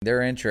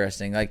They're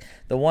interesting. Like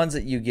the ones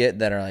that you get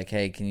that are like,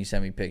 hey, can you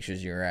send me pictures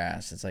of your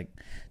ass? It's like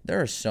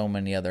there are so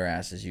many other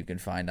asses you can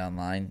find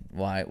online.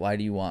 Why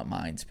do you want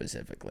mine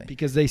specifically?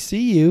 Because they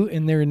see you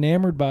and they're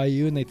enamored by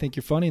you and they think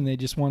you're funny and they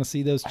just want to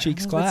see those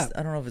cheeks clap.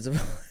 I don't know if it's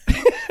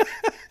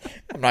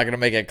I'm not going to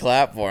make a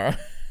clap for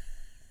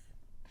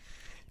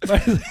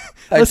them.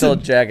 I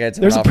told Jack I had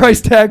there's a price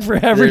tag for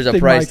everything. There's a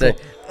price Michael.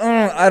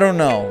 tag. I don't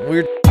know.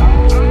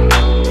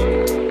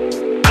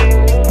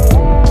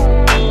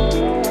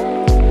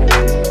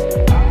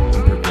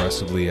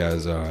 Progressively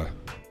as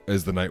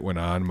the night went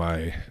on,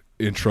 my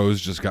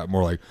intros just got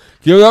more like,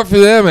 give it up for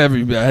them,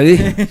 everybody.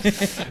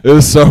 It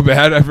was so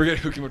bad. I forget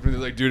who came up to me.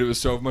 Like, dude, it was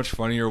so much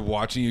funnier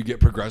watching you get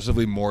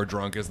progressively more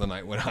drunk as the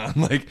night went on.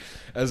 Like,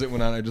 as it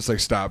went on, I just like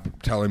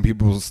stopped telling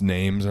people's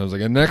names. I was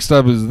like, and next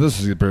up is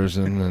this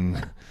person, and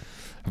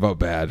I felt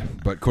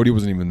bad. But Cody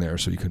wasn't even there,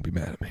 so you couldn't be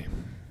mad at me.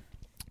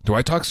 Do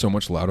I talk so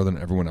much louder than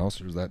everyone else,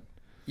 or is that?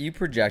 You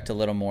project a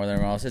little more than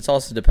everyone else. It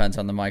also depends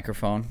on the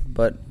microphone,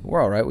 but we're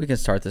all right. We can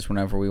start this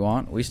whenever we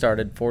want. We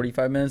started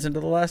 45 minutes into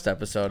the last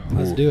episode.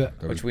 Let's do it.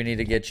 Which we need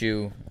to get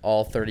you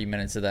all 30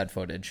 minutes of that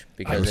footage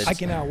because I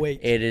cannot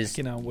wait. It is. I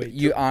cannot wait.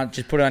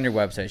 Just put it on your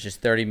website. It's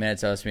just 30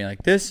 minutes of us being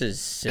like, "This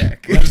is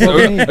sick." I just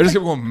kept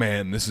going,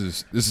 man. This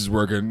is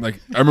working. Like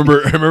I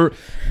remember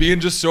being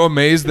just so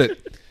amazed that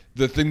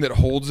the thing that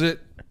holds it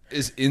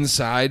is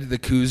inside the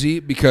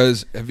koozie.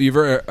 Because have you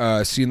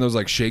ever seen those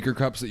like shaker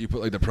cups that you put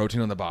like the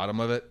protein on the bottom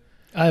of it?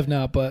 I have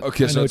not, but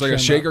okay, so it's like a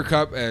shaker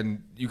cup,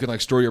 and you can like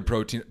store your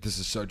protein. This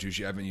is so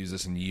juicy. I haven't used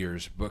this in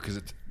years, because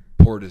it's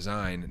poor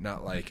design,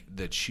 not like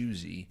the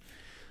choosy.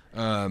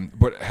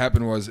 What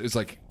happened was, it's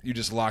like you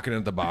just lock it in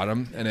at the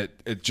bottom, and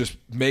it just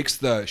makes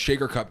the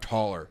shaker cup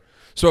taller.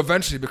 So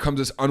eventually, it becomes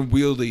this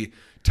unwieldy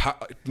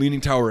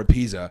leaning tower of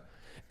Pisa,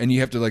 and you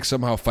have to like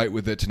somehow fight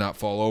with it to not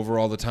fall over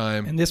all the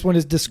time. And this one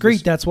is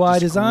discreet. That's why I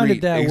designed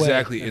it that way.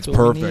 Exactly, it's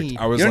perfect.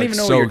 I was you don't like even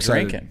know so what you're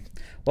excited. drinking.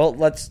 Well,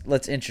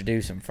 let's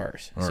introduce him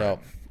first. All so, right.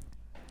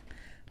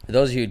 For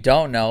those of you who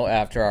don't know,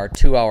 after our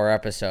 2-hour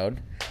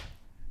episode,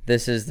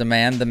 this is the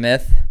man, the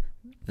myth,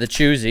 the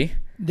choosy.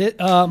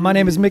 My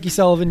name is Mickey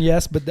Sullivan,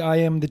 yes, but I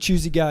am the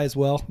choosy guy as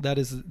well. That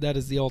is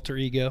the alter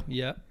ego,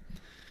 yeah.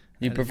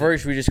 You prefer,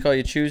 should we just call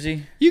you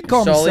choosy? You can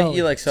call me Sully.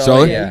 You like Sully?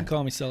 Sully? Yeah, you can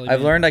call me Sully.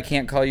 I've learned I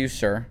can't call you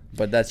sir,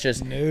 but that's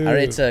just, No.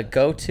 it's a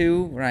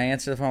go-to when I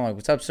answer the phone. I'm like,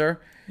 what's up, sir?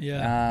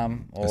 Yeah.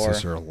 I say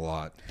sir a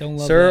lot. Don't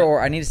love sir, that.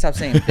 or I need to stop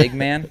saying big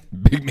man.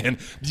 Big man,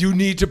 you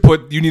need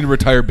to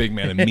retire big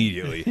man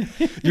immediately.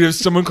 If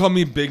someone called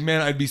me big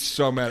man, I'd be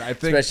so mad. I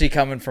think, Especially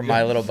coming from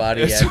my little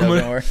body. Yeah, it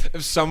doesn't work.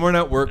 If someone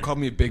at work called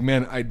me big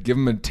man, I'd give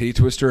him a titty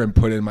twister and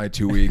put in my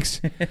 2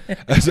 weeks.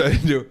 That's what I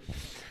do.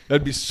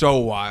 That'd be so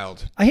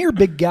wild. I hear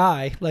big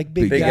guy, like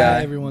big Big guy,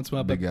 guy. every once in a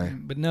while. Big but, guy.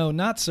 But no,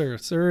 not sir.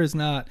 Sir is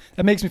not.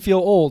 That makes me feel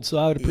old, so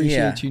I would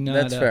appreciate you not.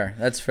 That's fair.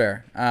 That's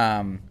fair.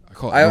 I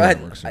call everyone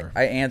at work sir.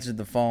 I answered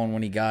the phone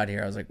when he got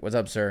here. I was like, what's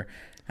up, sir?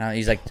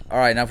 He's like, all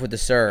right, enough with the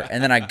sir.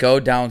 And then I go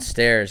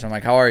downstairs. I'm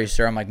like, how are you,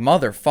 sir? I'm like,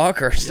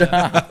 motherfucker,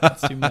 stop.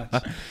 That's too much.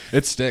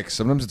 It sticks.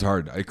 Sometimes it's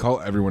hard. I call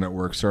everyone at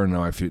work sir, and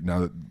now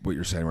that what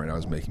you're saying right now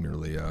is making me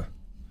really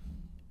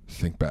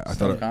think back. I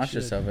thought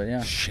Conscious of it,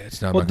 yeah. shit.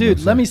 It's not Well,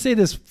 dude, let me say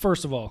this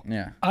first of all.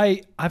 Yeah.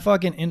 I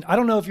fucking, and I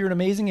don't know if you're an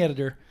amazing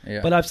editor,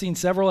 Yeah. but I've seen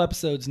several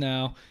episodes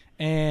now,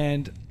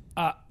 and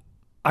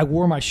I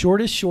wore my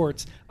shortest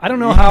shorts. I don't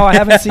know how I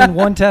haven't seen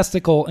one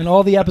testicle in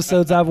all the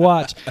episodes I've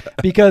watched,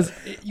 because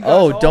you guys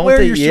all don't wear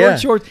they- your yeah.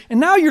 shorts, and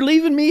now you're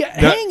leaving me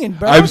hanging,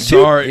 bro. I'm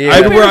sorry. Yeah. I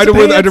had to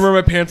wear Pants.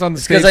 my pants on the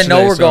stage Because I know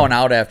today, we're so- going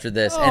out after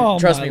this. Oh, And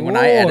trust my me, when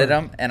I edit Lord.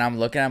 them and I'm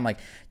looking, I'm like,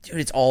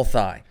 dude, it's all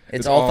thigh.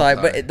 It's all all thigh.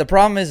 thigh. But the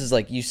problem is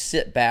like you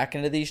sit back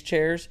into these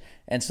chairs,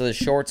 and so the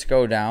shorts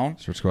go down.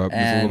 Shorts go up.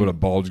 There's a And- little bit of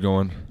bulge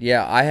going.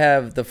 Yeah, I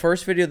have the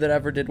first video that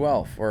ever did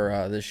well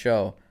for this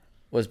show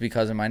was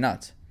because of my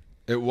nuts.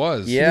 It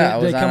was. Yeah, I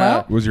Did was they come on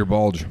out? It was your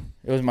bulge.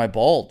 It was my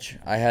bulge.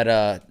 I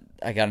got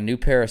a new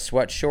pair of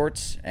sweat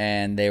shorts,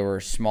 and they were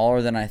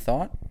smaller than I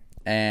thought.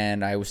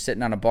 And I was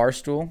sitting on a bar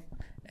stool,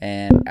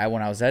 and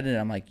when I was editing,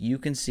 I'm like, you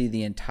can see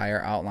the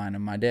entire outline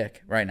of my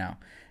dick right now.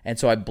 And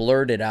so I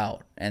blurred it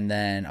out, and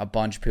then a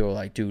bunch of people were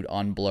like, dude,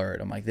 unblurred.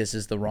 I'm like, this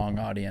is the wrong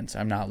audience.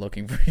 I'm not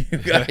looking for you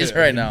guys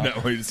right now.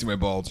 Not waiting to see my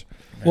bulge.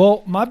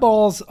 Well, my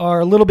balls are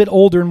a little bit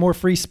older and more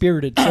free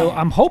spirited, so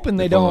I'm hoping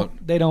they fall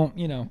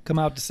don't come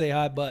out to say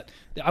hi. But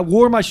I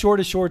wore my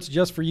shortest shorts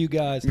just for you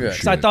guys Good.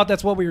 because I thought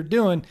that's what we were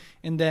doing,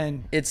 and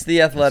then It's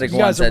the athletic You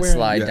guys ones are that wearing-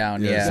 slide Yeah,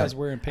 down. yeah. Yeah, You guys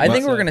wearing I think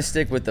pants we're out. gonna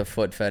stick with the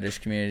foot fetish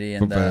community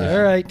and Foot fetish.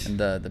 All right. and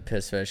the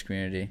piss fetish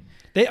community.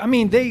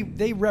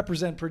 they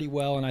represent pretty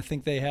well, and I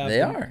think they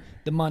have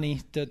the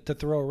money to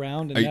throw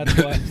around, and that's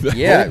why.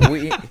 Yeah,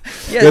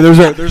 Yeah,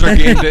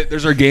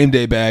 there's our game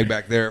day bag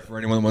back there for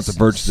anyone that wants to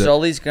purchase it.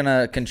 Sully's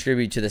gonna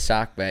contribute to the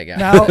sock bag.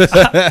 Now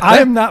I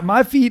am not.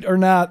 My feet are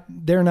not.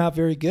 They're not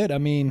very good. I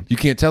mean, You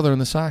can't tell they're in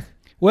the sock.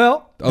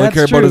 Well, All I that's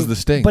care true, about is the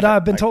stink. But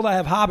I've been told I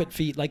have hobbit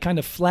feet, like kind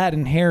of flat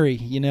and hairy,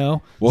 you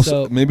know? Well,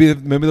 so maybe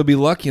they'll be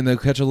lucky and they'll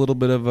catch a little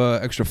bit of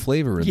extra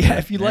flavor in there.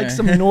 if you like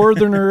some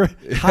northerner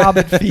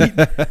hobbit feet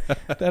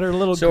that are a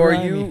little So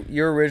grimy.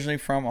 you're originally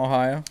from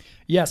Ohio?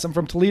 Yes, I'm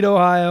from Toledo,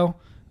 Ohio.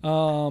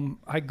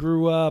 I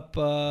grew up,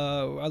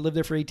 I lived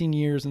there for 18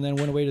 years and then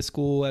went away to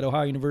school at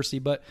Ohio University.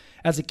 But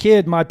as a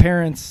kid, my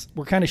parents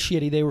were kind of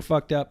shitty. They were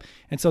fucked up.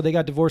 And so they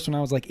got divorced when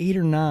I was like 8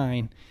 or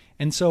 9.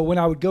 And so when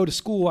I would go to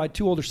school, I had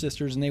 2 older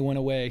sisters and they went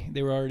away.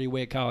 They were already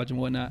away at college and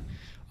whatnot.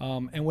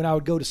 And when I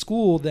would go to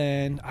school,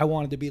 then I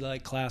wanted to be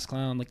like class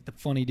clown, like the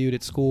funny dude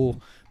at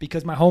school,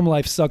 because my home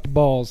life sucked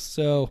balls.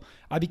 So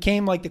I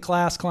became like the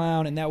class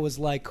clown, and that was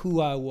like who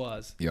I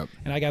was. Yep.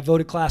 And I got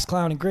voted class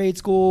clown in grade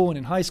school and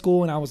in high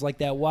school, and I was like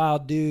that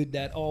wild dude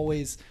that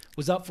always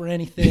was up for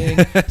anything.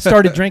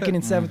 Started drinking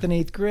in 7th and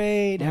 8th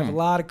grade, have a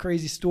lot of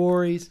crazy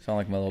stories. Sound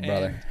like my little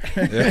brother.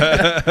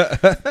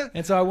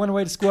 And so I went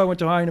away to school. I went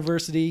to Ohio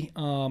University,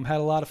 had a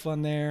lot of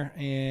fun there,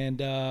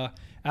 and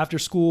after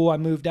school, I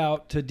moved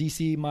out to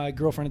D.C. My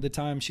girlfriend at the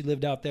time, she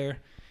lived out there,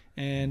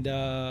 and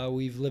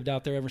we've lived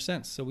out there ever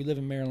since. So we live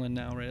in Maryland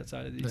now, right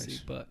outside of D.C. Nice.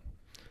 But,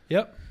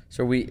 yep.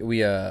 So we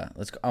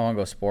let's go, I want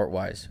to go sport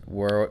wise.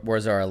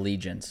 Where's our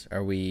allegiance?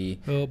 Are we?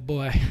 Oh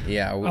boy.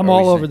 Yeah, I'm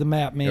all over the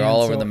map, man. You're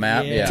all over the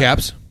map? Yeah.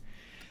 Caps?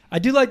 I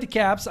do like the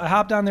Caps. I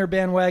hopped on their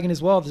bandwagon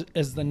as well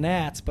as the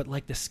Nats, but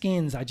like the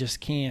Skins, I just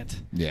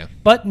can't. Yeah.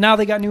 But now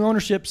they got new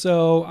ownership,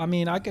 so I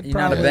mean, I could You're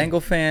probably. not a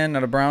Bengal fan,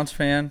 not a Browns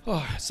fan.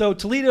 Oh, so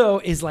Toledo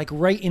is like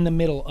right in the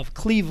middle of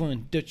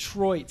Cleveland,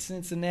 Detroit,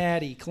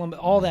 Cincinnati, Columbus,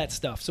 all that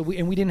stuff. So we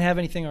didn't have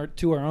anything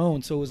to our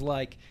own, so it was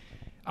like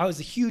I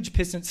was a huge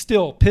Pistons.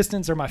 Still,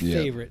 Pistons are my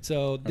favorite.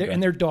 So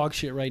they're dog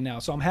shit right now.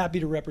 So I'm happy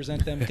to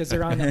represent them because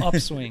they're on the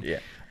upswing. Yeah.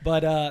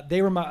 But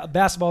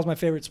basketball is my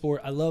favorite sport.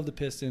 I love the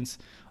Pistons.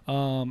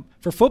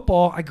 For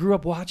football, I grew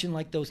up watching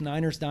like those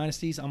Niners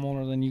dynasties. I'm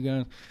older than you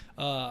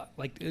guys.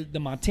 Like the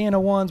Montana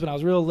ones when I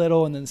was real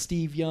little, and then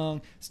Steve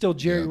Young, still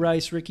Jerry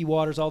Rice, Ricky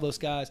Waters, all those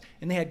guys,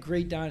 and they had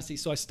great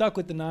dynasties. So I stuck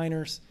with the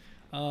Niners.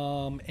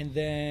 And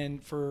then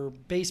for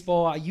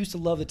baseball, I used to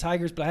love the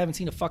Tigers, but I haven't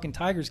seen a fucking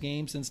Tigers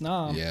game since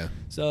Nam. Yeah.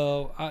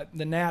 So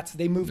the Nats,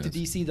 they moved to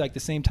DC like the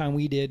same time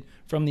we did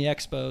from the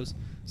Expos.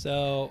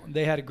 So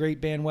they had a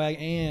great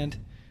bandwagon, and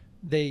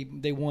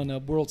they won a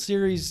World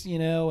Series, you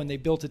know, and they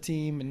built a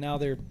team, and now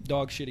they're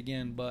dog shit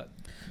again. But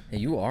Yeah,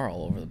 you are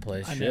all over the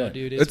place. I Shit. know,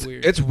 dude, it's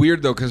weird. It's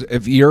weird though, because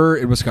if you're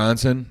in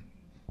Wisconsin,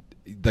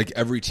 like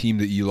every team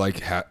that you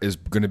like is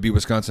going to be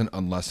Wisconsin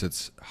unless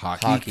it's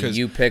hockey. Hockey, 'cause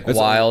you pick that's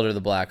Wild or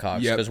the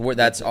Blackhawks Yep. because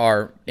that's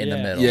our in the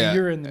middle. Yeah,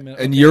 You're in the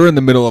middle. and you're in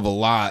the middle of a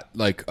lot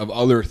like of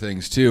other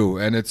things too.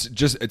 And it's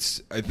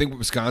I think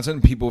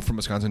Wisconsin, people from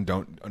Wisconsin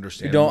don't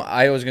understand.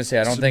 I was gonna say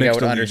I don't think I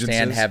Mixed would understand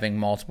allegiances. having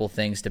multiple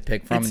things to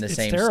pick from in the It's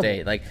same terrible.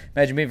 state. Like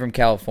imagine being from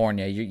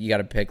California, you got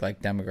to pick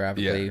like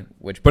demographically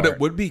which. But part. it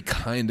would be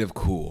kind of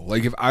cool.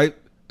 Like if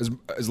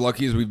as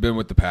lucky as we've been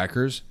with the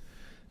Packers,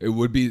 it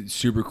would be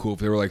super cool if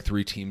there were like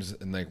 3 teams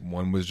and like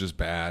one was just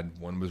bad,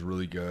 one was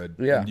really good.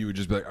 Yeah. And you would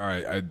just be like, all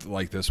right, I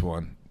like this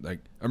one. Like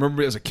I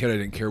remember as a kid, I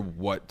didn't care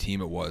what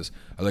team it was.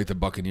 I liked the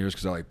Buccaneers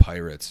because I like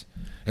Pirates,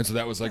 and so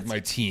that was like my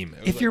team.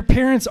 It was If your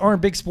parents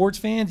aren't big sports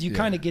fans, you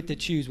kind of get to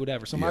choose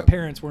whatever. So my Yep.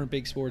 parents weren't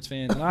big sports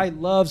fans, and I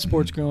loved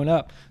sports growing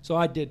up. So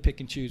I did pick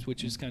and choose,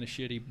 which is kind of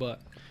shitty,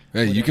 but.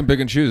 Hey, you can pick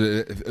and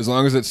choose it as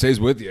long as it stays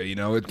with you. You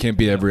know, it can't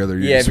be every other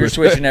year. Yeah, if you're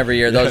Switch. switching every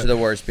year, those are the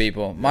worst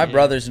people. My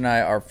brothers and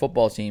I, our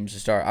football teams to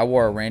start. I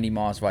wore a Randy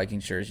Moss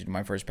Vikings jersey to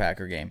my first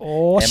Packer game.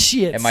 Oh, and,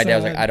 shit, And my dad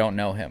was son. like, "I don't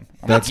know him."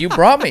 I'm like, "You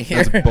brought me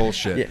here." That's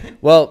bullshit. Yeah.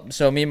 Well,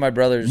 so me and my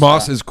brothers.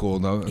 Moss is cool,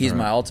 though. He's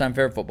my all-time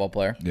favorite football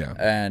player. Yeah.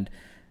 And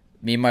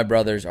me and my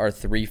brothers, our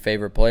 3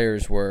 favorite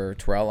players were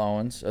Terrell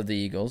Owens of the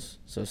Eagles.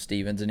 So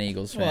Steven's an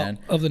Eagles fan.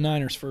 Well, of the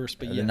Niners first,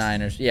 but The yes.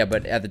 Niners, yeah,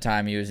 but at the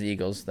time he was the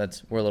Eagles.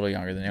 We're a little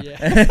younger than you.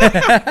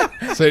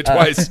 Yeah. Say it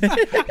twice.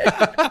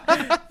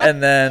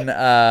 And then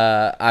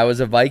I was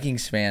a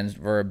Vikings fan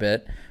for a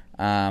bit.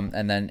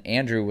 And then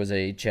Andrew was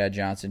a Chad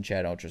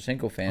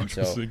Ochocinco fan.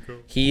 So Ochocinco.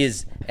 he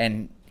is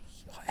and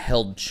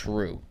held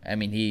true. I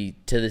mean, he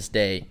to this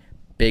day,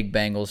 big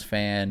Bengals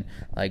fan,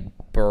 like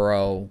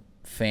Burrow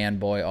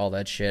fanboy, all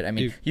that shit. I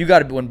mean, Dude. you got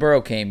to when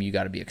Burrow came, you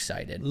got to be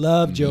excited.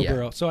 Love Joe Yeah.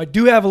 Burrow. So I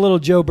do have a little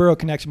Joe Burrow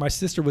connection. My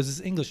sister was his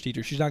English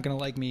teacher. She's not going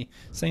to like me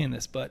saying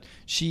this, but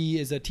she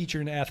is a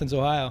teacher in Athens,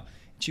 Ohio.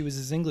 She was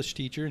his English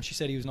teacher, and she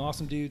said he was an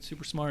awesome dude,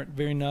 super smart,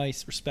 very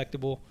nice,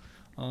 respectable,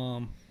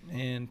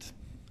 and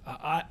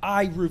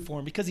I root for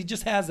him because he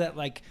just has that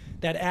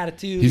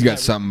attitude. He's got that-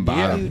 something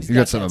about him. dude, He's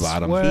got something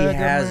that about him. swag, He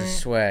has a man.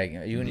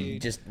 swag. You he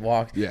just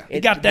walked. Yeah. He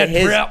got that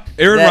grip.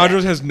 Aaron that-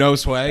 Rodgers has no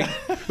swag.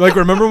 Like,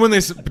 remember when they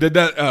did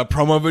that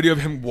promo video of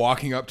him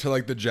walking up to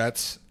like the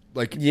Jets?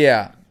 Like,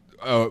 Yeah.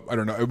 I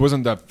don't know. It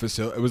wasn't that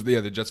facility. It was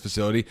the Jets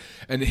facility,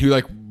 and he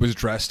like was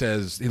dressed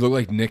as he looked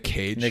like Nick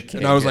Cage. Nick Cage,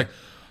 and I was yeah. like,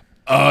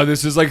 oh,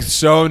 this is like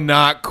so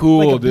not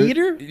cool, Like a dude.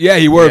 beater? Yeah,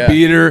 he wore Yeah. a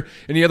beater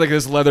and he had like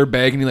this leather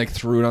bag and he like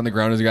threw it on the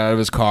ground as he got out of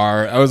his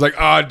car. I was like,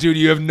 oh, dude,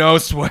 you have no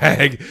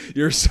swag.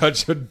 You're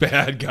such a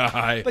bad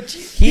guy. But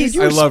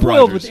you I were love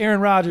spoiled Rodgers. with Aaron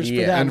Rodgers for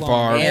Yeah. that and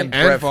long. Favre. And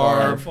And Brett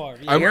Favre. Favre,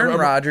 yeah. I'm- Aaron I'm-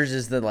 Rodgers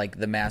is the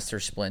master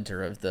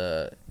splinter of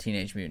the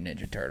Teenage Mutant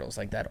Ninja Turtles,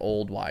 like that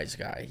old wise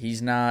guy.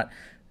 He's not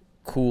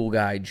cool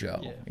guy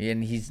Joe,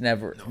 and he's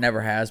never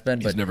has been.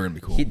 But never gonna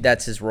be cool.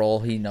 That's his role.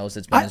 He knows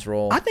it's been his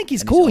role. I think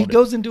he's and cool. He owned it.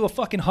 goes into a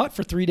fucking hut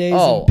for 3 days.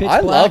 Oh, and pitch I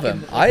black love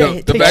him. and- I No,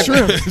 the take back,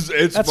 shrooms.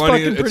 it's That's funny.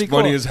 fucking It's pretty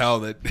funny cool. as hell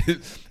that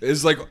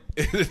it's like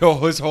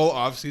his whole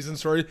off-season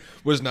story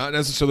was not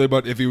necessarily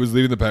about if he was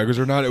leaving the Packers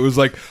or not. It was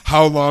like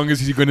how long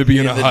is he going to be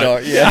in a the hut?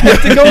 dark, I yeah.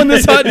 have to go in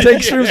this hut and take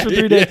shrooms for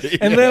 3 days,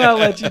 and then I'll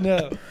let you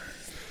know.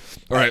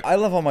 All right, I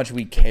love how much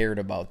we cared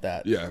about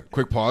that. yeah.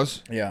 Quick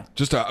pause. Yeah.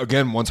 Just to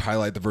again once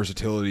highlight the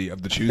versatility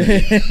of the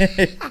choosing.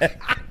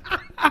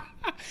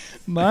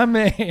 My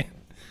man.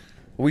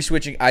 We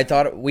switching. I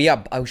thought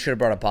I should have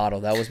brought a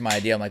bottle. That was my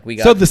idea. I'm like, we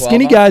got So the 12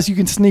 skinny ounce. guys, you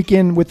can sneak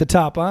in with the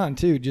top on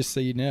too, just so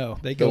you know.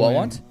 They The go what in.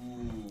 ones?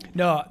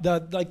 No,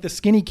 the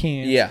skinny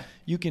cans. Yeah.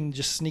 You can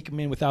just sneak them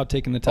in without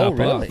taking the top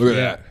really? off. Look at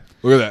Yeah. that.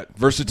 Look at that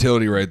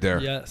versatility right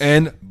there. Yes.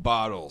 And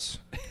bottles.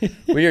 We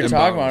were And talking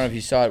about. I don't bottles. know if you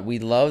saw it. We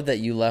love that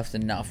you left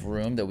enough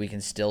room that we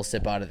can still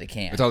sip out of the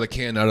can. It's all the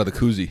can out of the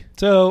koozie.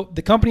 So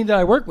the company that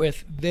I work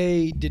with,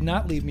 they did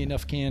not leave me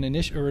enough can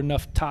or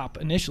enough top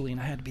initially, and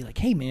I had to be like,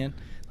 hey man,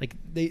 like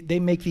they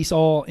make these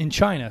all in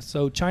China.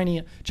 So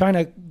China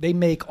they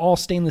make all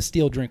stainless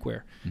steel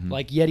drinkware.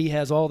 Like Yeti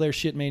has all their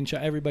shit made in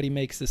China. Everybody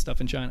makes this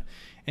stuff in China.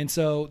 And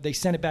so they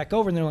sent it back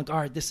over, and they're like, all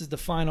right, this is the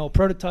final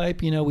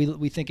prototype. You know,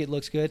 we think it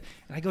looks good.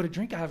 And I go to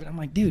drink out of it. I'm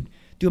like, dude,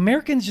 do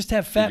Americans just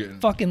have fat getting-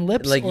 fucking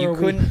lips? Like, or you are we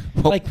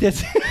couldn't- like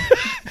this?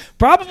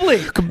 Probably.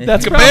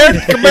 That's Compared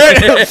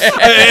probably.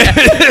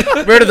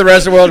 Compared to the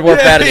rest of the world, we're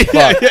fat as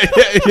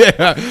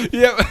fuck.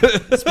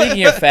 yeah.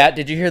 Speaking of fat,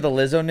 did you hear the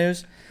Lizzo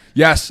news?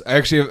 Yes,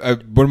 actually,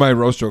 one of my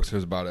roast jokes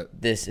is about it.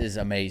 This is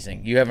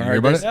amazing. You haven't You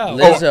hear heard about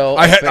this? it? Lizzo.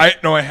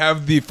 I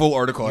have the full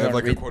article. I have wanna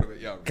like a read- quote of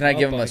it. Yeah. Can I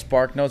give him buddy. a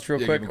spark notes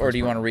real Yeah, quick, give him a or do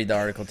you spark. want to read the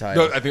article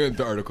title? No, I think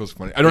the article's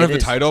funny. I don't It have the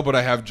is. title, but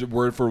I have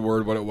word for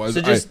word what it was.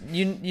 So just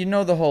you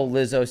know the whole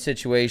Lizzo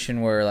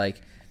situation where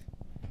like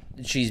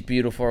she's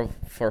beautiful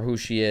for who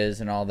she is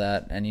and all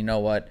that, and you know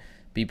what?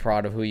 Be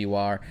proud of who you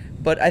are.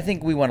 But I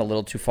think we went a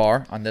little too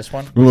far on this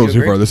one. a little Would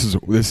you too far.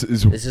 agree?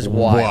 This is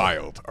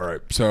wild. All right,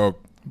 so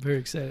I'm very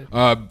excited.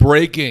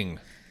 breaking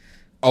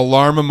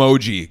alarm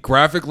emoji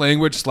graphic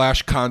language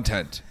 /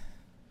 content.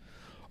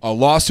 A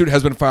lawsuit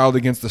has been filed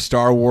against the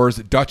Star Wars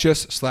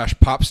Duchess /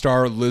 pop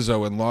star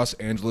Lizzo in Los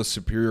Angeles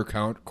Superior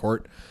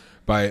Court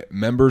by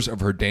members of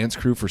her dance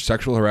crew for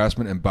sexual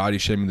harassment and body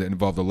shaming that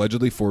involved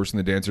allegedly forcing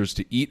the dancers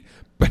to eat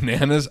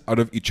bananas out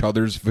of each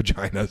other's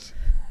vaginas.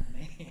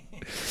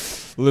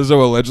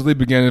 Lizzo allegedly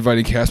began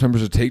inviting cast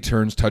members to take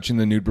turns touching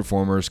the nude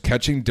performers,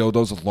 catching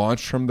dildos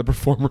launched from the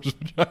performers'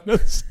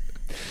 vaginas,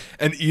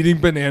 and eating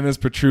bananas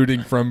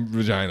protruding from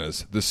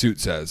vaginas, the suit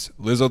says.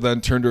 Lizzo then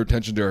turned her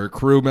attention to her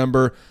crew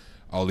member,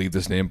 I'll leave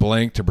this name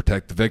blank to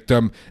protect the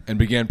victim, and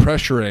began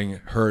pressuring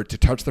her to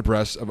touch the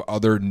breasts of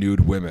other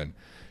nude women.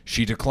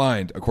 She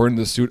declined. According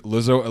to the suit,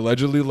 Lizzo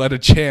allegedly led a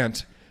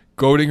chant,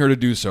 goading her to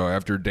do so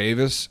after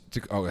Davis.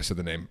 I said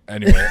the name.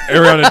 Anyway,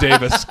 Ariana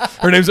Davis.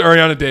 Her name's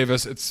Ariana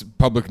Davis. It's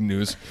public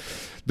news.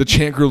 The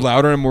chant grew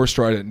louder and more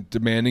strident,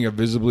 demanding a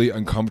visibly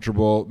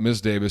uncomfortable Miss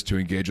Davis to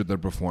engage with the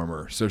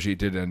performer. So she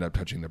did end up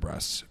touching the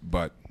breasts.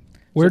 But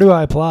Where do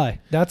I apply?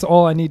 That's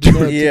all I need to know.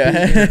 to be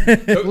Yeah.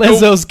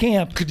 Lizzo's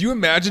camp. could you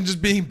imagine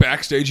just being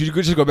backstage? You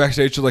could just go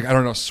backstage to, like, I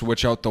don't know,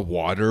 switch out the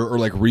water or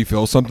like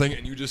refill something,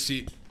 and you just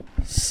see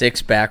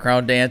 6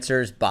 background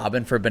dancers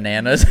bobbing for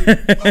bananas.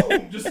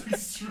 just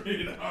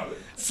straight out.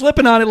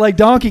 Slipping on it like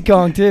Donkey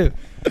Kong, too.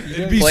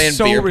 It'd be Playing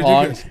so beer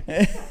ridiculous.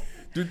 pong.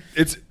 Dude,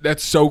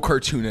 that's so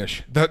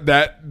cartoonish.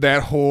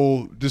 That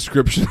whole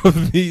description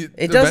of the It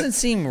event, doesn't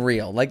seem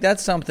real. Like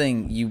that's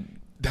something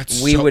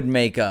we so- would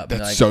make up.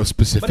 That's Like, so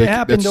specific. But it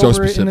happened that's so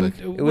over specific.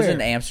 in the. It was where?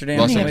 in Amsterdam.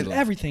 Los or Damn Angeles. it,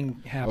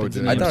 everything happens.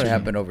 did in it? I thought it Amsterdam.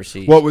 happened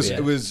overseas. Well, it was Yeah.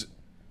 it was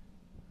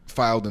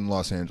filed in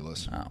Los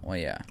Angeles, Oh well,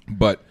 yeah.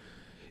 but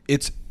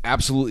it's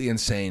absolutely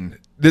insane.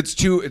 It's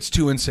too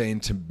insane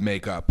to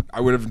make up. I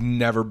would have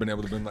never been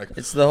able to been like.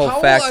 It's the whole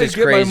How fact will I is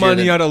get my crazier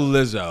money than- out of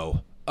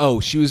Lizzo?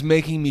 Oh, she was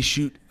making me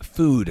shoot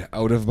food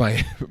out of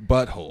my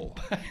butthole.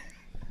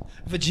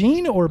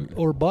 Vagine or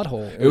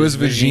butthole? It was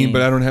vagine, vagine.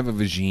 but I don't have a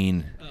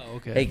vagine. Oh,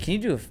 okay. Hey, can you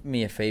do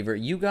me a favor?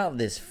 You got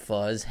this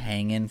fuzz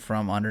hanging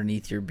from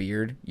underneath your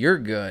beard. You're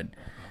good,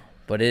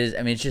 but it is. I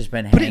mean, it's just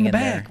been Put it hanging in the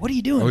bag. there. What are you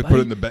I doing? would buddy? put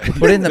it in the bag.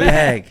 Put it in the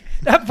bag.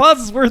 That fuzz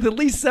is worth at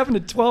least $7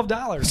 to $12.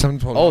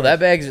 $7 Oh, that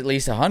bag's at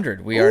least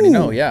 100. We already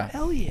know. Yeah,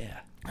 Hell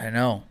yeah. I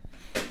know.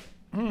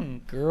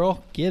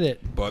 Girl, get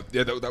it. But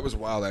yeah, that was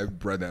wild. I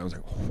read that. I was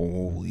like,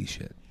 holy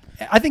shit.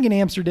 I think in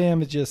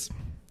Amsterdam, it's just,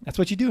 that's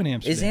what you do in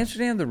Amsterdam. Is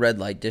Amsterdam the red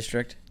light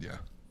district Yeah.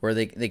 where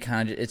they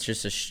kind of it's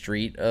just a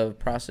street of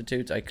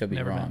prostitutes? I could be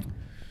Never wrong. been.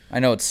 I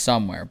know it's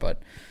somewhere,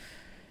 but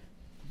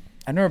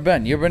I've never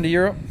been. You ever been to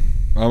Europe?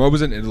 I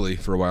was in Italy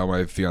for a while.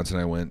 My fiance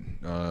and I went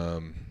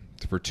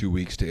for 2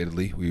 weeks to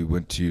Italy. We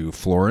went to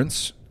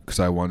Florence because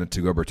I wanted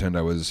to go pretend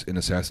I was in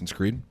Assassin's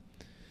Creed.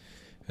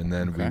 And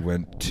then we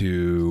went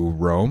to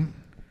Rome,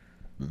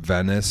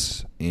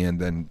 Venice, and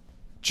then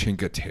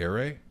Cinque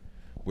Terre,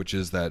 which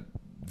is that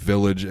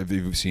village. If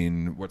you've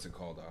seen, what's it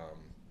called?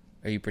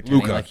 Are you pretending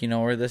Luca. like you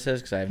know where this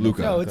is? Because I have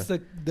Luca. No, it's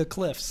the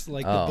cliffs.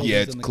 Like the buildings Yeah,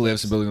 it's on the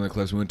cliffs and building on the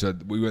cliffs.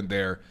 We went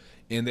there,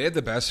 and they had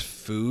the best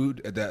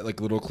food at that like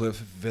little cliff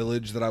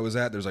village that I was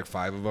at. There's like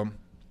 5 of them,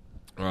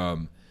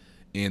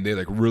 and they had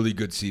like really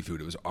good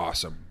seafood. It was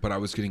awesome. But I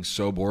was getting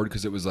so bored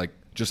because it was like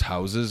just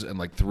houses and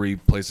like 3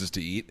 places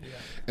to eat,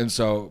 and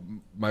so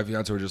my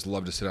fiance would just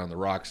love to sit on the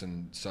rocks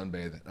and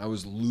sunbathe. I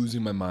was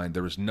losing my mind.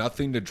 There was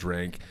nothing to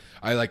drink.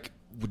 I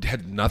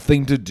had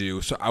nothing to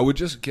do, so I would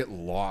just get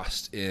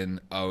lost in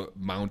a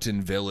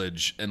mountain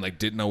village and like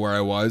didn't know where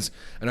I was,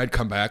 and I'd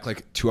come back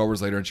like 2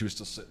 hours later and she was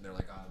still sitting there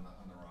like on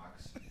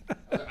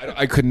the rocks.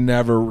 I could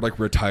never like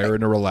retire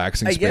in a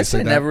relaxing I space guess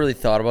like I that. never really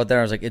thought about that.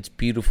 I was like, it's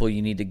beautiful.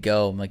 You need to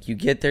go. I'm like, you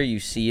get there, you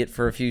see it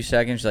for a few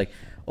seconds. You're like,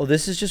 oh,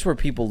 this is just where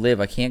people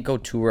live. I can't go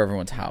tour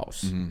everyone's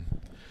house. Mm-hmm.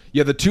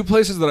 Yeah, the 2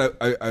 places that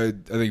I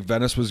think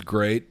Venice was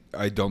great.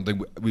 I don't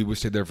think we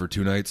stayed there for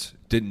 2 nights.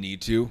 Didn't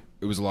need to.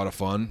 It was a lot of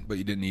fun, but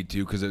you didn't need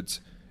to because it's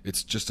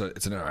just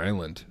it's an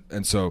island,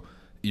 and so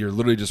you're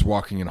literally just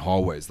walking in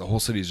hallways. The whole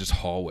city is just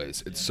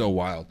hallways. It's so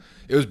wild.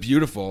 It was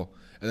beautiful,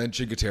 and then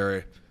Cinque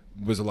Terre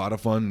was a lot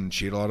of fun, and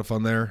she had a lot of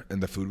fun there,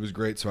 and the food was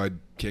great. So I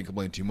can't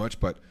complain too much.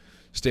 But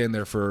staying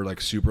there for like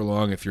super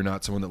long, if you're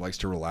not someone that likes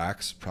to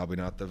relax, probably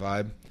not the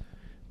vibe.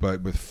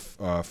 But with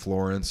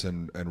Florence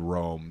and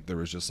Rome, there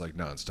was just like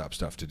nonstop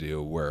stuff to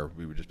do where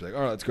we would just be like,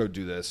 all right, let's go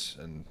do this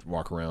and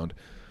walk around.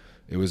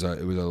 It was a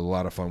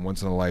lot of fun,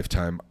 once in a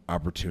lifetime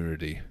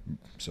opportunity.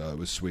 So it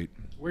was sweet.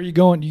 Where are you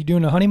going? You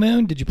doing a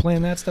honeymoon? Did you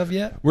plan that stuff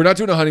yet? We're not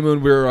doing a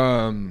honeymoon.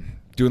 We're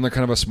doing like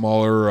kind of a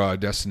smaller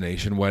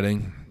destination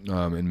wedding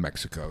in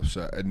Mexico.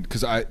 So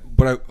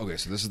okay,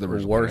 so this is the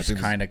original plan. I Worst think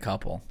kind of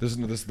couple. This is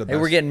the best. Hey,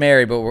 we're getting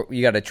married, but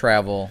you got to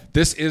travel.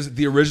 This is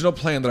the original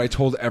plan that I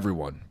told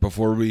everyone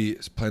before we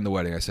planned the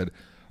wedding. I said,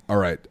 all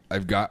right, I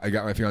got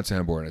my fiance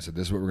on board, and I said,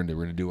 this is what we're going to do.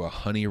 We're going to do a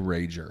honey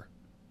rager.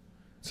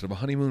 Instead of a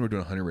honeymoon, we're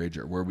doing a honey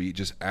rager, where we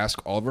just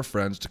ask all of our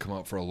friends to come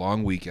out for a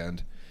long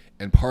weekend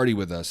and party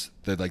with us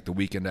the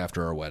weekend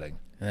after our wedding.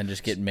 And then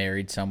just get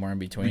married somewhere in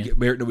between.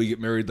 We get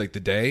married like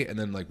the day, and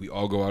then like we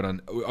all go out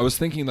on. I was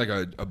thinking like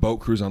a boat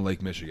cruise on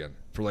Lake Michigan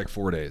for like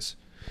 4 days,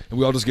 and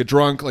we all just get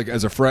drunk like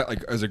as a friend,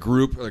 like as a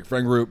group, like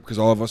friend group, because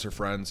all of us are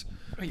friends.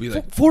 We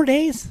like 4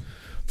 days?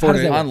 4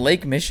 days On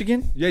Lake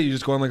Michigan? Yeah, you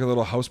just go on like a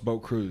little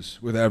houseboat cruise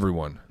with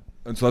everyone,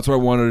 and so that's what I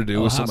wanted to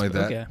do was something like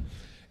that. Okay.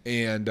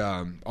 And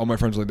all my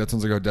friends were like, that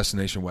sounds like a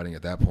destination wedding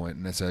at that point.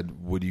 And I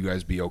said, would you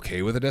guys be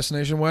okay with a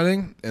destination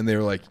wedding? And they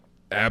were like,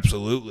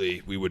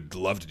 absolutely, we would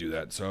love to do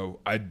that. So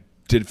I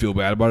didn't feel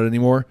bad about it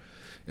anymore.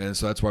 And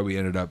so that's why we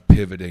ended up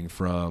pivoting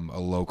from a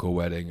local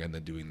wedding and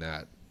then doing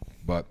that.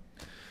 But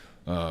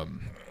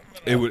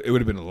it would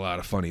have been a lot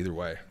of fun either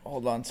way.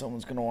 Hold on,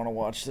 someone's going to want to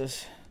watch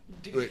this.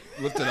 Wait,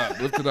 lift it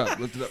up.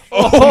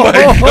 Oh, my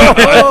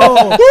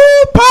God.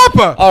 Woo,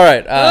 Papa. All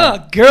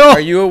right. Girl. Are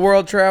you a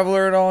world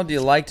traveler at all? Do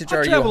you like to travel?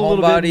 Are you a travel a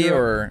little bit in homebody?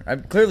 Europe. Or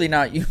I'm clearly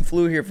not. You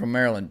flew here from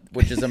Maryland,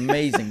 which is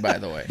amazing, by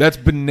the way. That's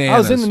bananas. I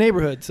was in the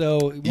neighborhood,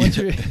 so once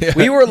you're...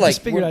 We were like,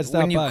 Just figured I'd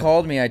stop when you by.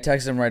 called me, I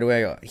texted him right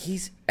away. I go,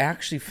 he's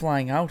actually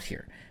flying out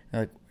here.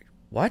 They're like,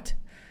 what?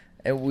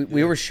 And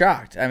we were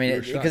shocked. I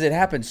mean, because it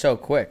happened so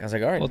quick. I was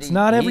like, all right. Well, it's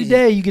not every easy.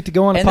 day you get to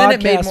go on a And then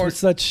it made podcast more- with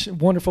such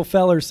wonderful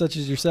fellers such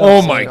as yourself.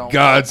 Oh, So- my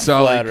God,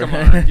 Sully. flatter. Come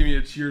on. Give me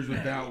a cheers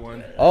with that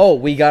one. Oh,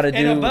 we got to do.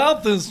 And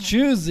about this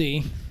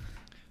choosy,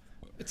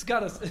 it's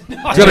got a... It's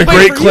got a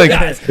great clink.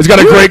 It's got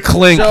a great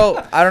clink.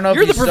 So I don't know.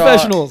 You're if the you saw-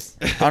 professionals.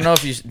 I don't know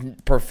if you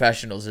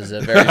professionals is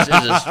a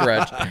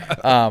stretch.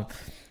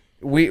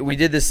 We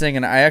did this thing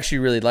and I actually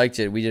really liked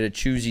it. We did a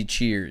choosy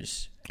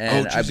cheers,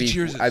 and Choosy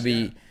Cheers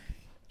is-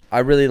 I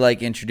really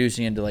like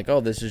introducing into like,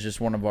 oh, this is just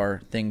one of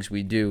our things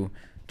we do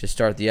to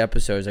start the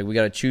episodes. Like we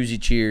got a choosy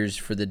cheers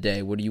for the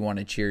day. What do you want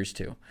to cheers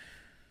to?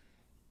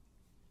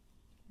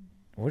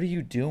 What are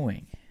you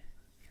doing?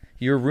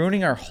 You're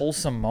ruining our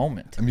wholesome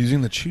moment. I'm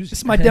using the choosy. This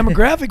is my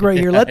demographic right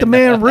here. Let the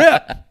man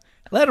rip.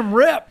 Let him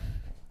rip.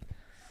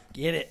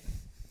 Get it.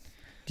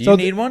 Do you So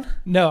need one?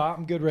 No,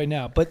 I'm good right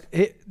now. But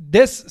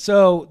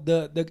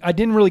the I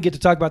didn't really get to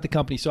talk about the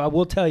company, so I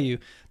will tell you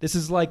this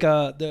is like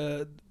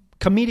the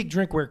comedic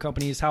drinkware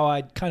company is how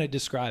I'd kind of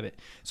describe it.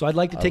 So I'd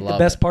like to take the love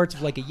best it. parts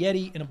of like a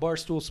Yeti and a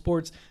Barstool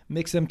Sports,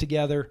 mix them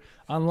together.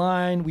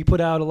 Online, we put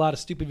out a lot of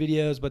stupid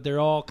videos, but they're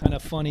all kind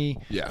of funny,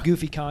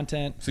 goofy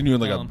content. So you doing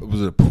like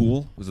was it a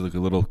pool? Was it like a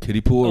little kiddie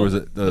pool, or was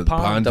it the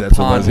pond? The That's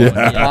what it pond, was.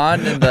 one. The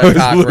pond and I the was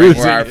cock ring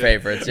losing were our it.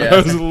 favorites. I Yeah.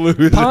 was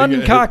losing Pond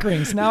and it. cock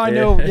rings. Now I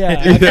know.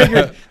 Yeah, I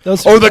figured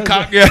those. Oh, the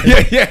cock.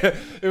 Yeah.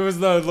 It was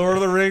the Lord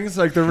of the Rings,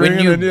 like the ring.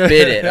 When you and then,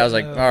 bid it, I was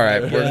like, all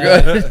right, we're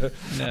good.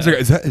 I was like,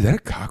 is that a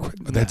cock ring?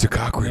 That's a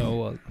cock ring. No,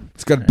 well,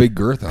 It's got a big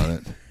girth on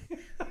it.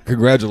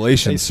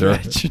 Congratulations, sir.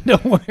 stretch.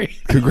 Don't worry.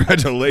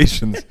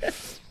 Congratulations.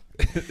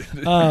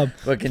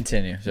 But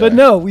continue. Sorry. But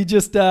no, we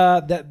just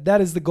that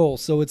is the goal.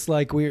 So it's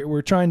like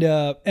we're trying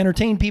to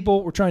entertain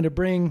people. We're trying to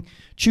bring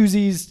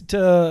Choosies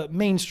to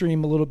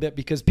mainstream a little bit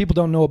because people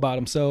don't know about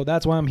them. So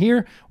that's why I'm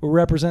here. We're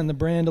representing the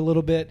brand a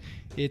little bit.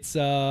 It's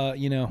we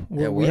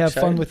have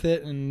fun with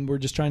it, and we're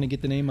just trying to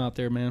get the name out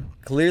there, man.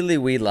 Clearly,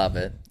 we love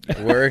it.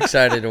 We're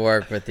excited to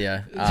work with you.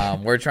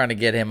 We're trying to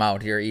get him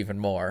out here even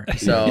more.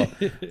 So,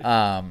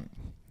 I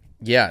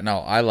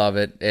love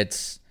it.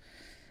 It's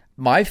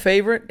my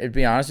favorite. To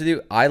be honest with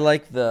you, I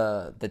like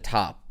the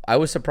top. I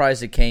was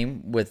surprised it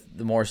came with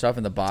the more stuff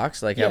in the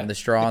box, like having the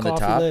straw on the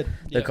top, lid.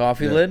 the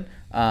coffee lid.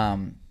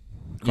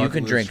 You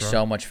can drink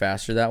so much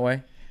faster that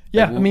way.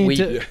 Yeah,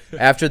 Like,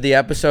 after the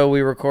episode we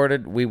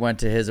recorded, we went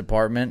to his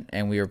apartment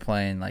and we were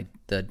playing like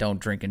the Don't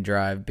Drink and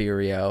Drive,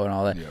 Beerio, and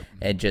all that. Yep.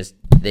 And just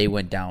they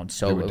went down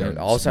so.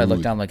 All of a sudden, I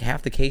looked down, like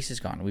half the case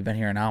is gone. We've been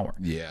here an hour.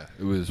 Yeah,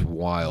 it was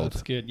wild.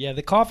 That's good. Yeah,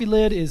 the coffee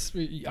lid is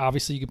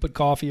obviously you can put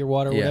coffee or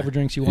water, or whatever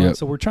drinks you want. Yep.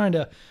 So we're trying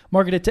to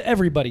market it to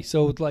everybody.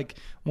 So like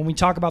when we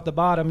talk about the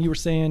bottom, you were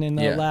saying in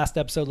the last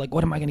episode, like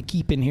what am I going to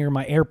keep in here?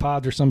 My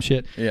AirPods or some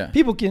shit. Yeah.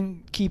 People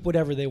can keep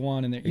whatever they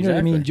want in there. You know what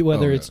I mean?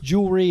 Whether it's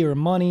jewelry or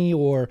money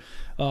or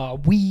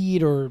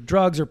weed or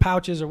drugs or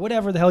pouches or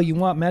whatever the hell you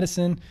want,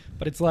 medicine.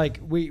 But it's like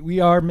we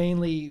are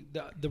mainly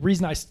the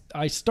reason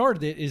I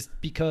started it is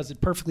because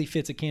it perfectly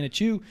fits a can of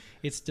chew.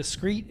 It's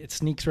discreet. It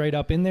sneaks right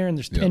up in there, and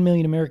there's 10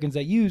 million Americans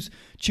that use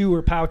chew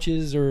or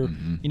pouches or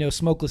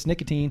smokeless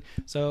nicotine.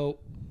 So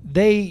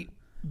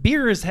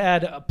beer has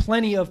had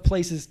plenty of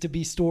places to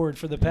be stored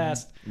for the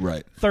past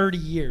 30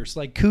 years.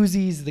 Like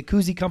koozies, the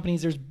koozie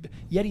companies.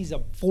 Yeti's a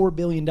 $4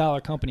 billion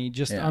company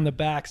just on the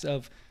backs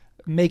of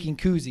making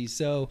koozies.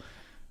 So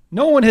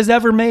no one has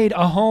ever made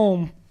a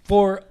home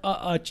for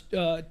a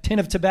tin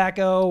of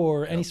tobacco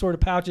or any sort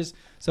of pouches.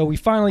 So we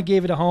finally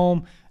gave it a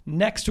home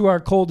next to our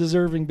cold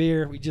deserving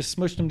beer. We just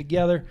smushed them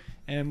together,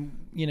 and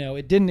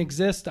it didn't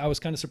exist. I was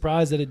kind of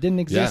surprised that it didn't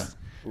exist.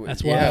 Yeah.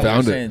 That's why I found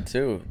was saying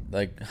too.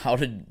 Like, how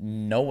did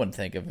no one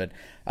think of it?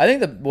 I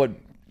think that what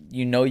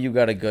you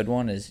got a good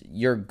one is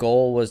your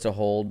goal was to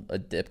hold a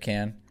dip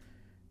can,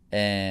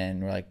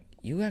 and we're like,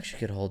 you actually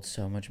could hold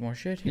so much more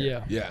shit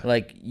here. Yeah.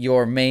 Like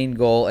your main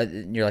goal,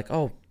 and you're like,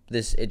 oh,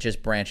 it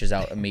just branches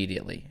out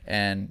immediately,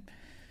 and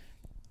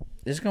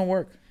this is gonna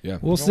work. Yeah,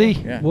 we'll see.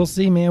 Yeah. We'll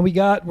see, man.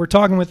 We're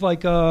talking with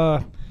like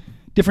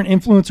different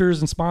influencers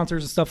and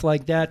sponsors and stuff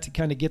like that to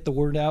kind of get the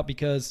word out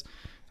because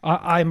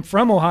I'm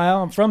from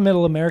Ohio. I'm from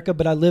Middle America,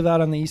 but I live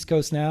out on the East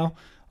Coast now.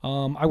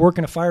 I work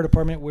in a fire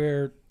department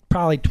where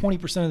probably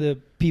 20% of the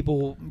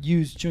people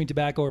use chewing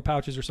tobacco or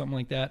pouches or something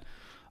like that.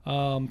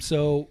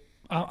 So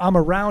I'm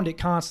around it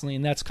constantly,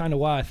 and that's kind of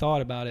why I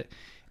thought about it.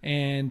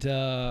 And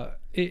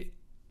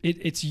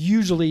it's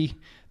usually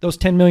those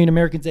 10 million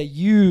Americans that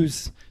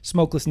use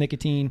smokeless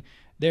nicotine.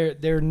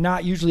 They're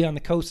not usually on the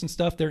coast and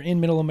stuff. They're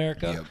in Middle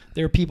America. Yep.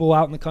 There are people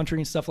out in the country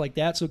and stuff like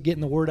that. So getting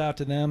the word out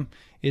to them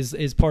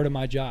is part of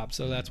my job.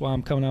 So that's why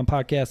I'm coming on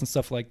podcasts and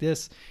stuff like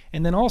this.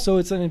 And then also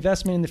it's an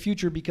investment in the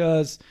future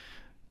because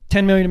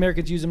 10 million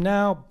Americans use them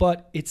now,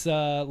 but it's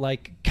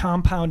like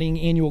compounding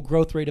annual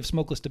growth rate of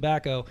smokeless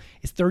tobacco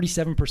is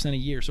 37% a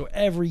year. So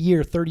every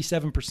year,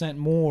 37%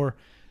 more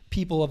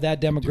people of that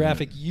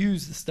demographic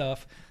use the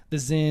stuff. The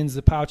Zins,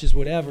 the pouches,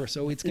 whatever.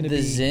 So it's going to be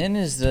the Zin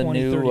is the 20,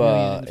 new. 30 million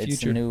in the It's the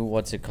future. new.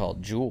 What's it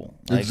called? Jewel.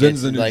 The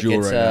Zin's the new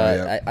Jewel right now.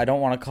 Yeah. I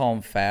don't want to call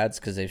them fads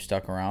because they've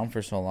stuck around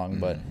for so long,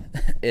 but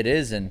it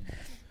is, and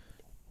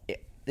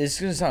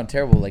it's going to sound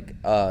terrible. Like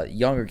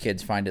younger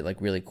kids find it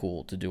like really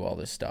cool to do all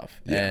this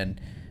stuff,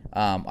 and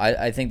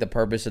I think the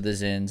purpose of the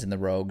Zins and the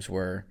Rogues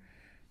were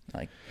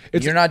like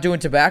you're not doing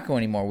tobacco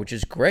anymore, which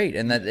is great,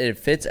 and that it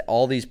fits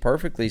all these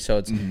perfectly. So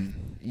it's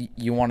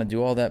you want to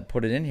do all that,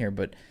 put it in here,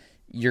 but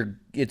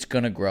it's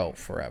gonna grow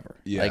forever.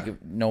 Yeah.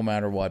 Like no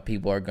matter what,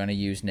 people are gonna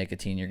use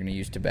nicotine. You're gonna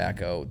use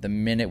tobacco. The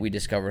minute we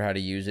discovered how to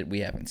use it,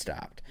 we haven't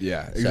stopped.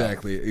 Yeah,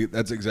 exactly.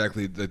 That's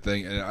exactly the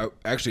thing. And I,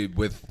 actually,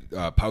 with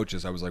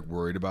pouches, I was like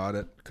worried about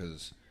it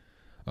because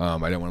I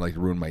didn't want to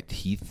ruin my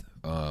teeth.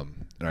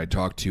 And I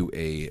talked to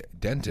a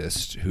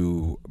dentist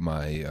who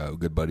my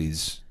good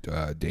buddy's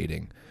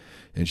dating,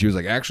 and she was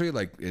like,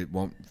 actually, it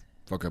won't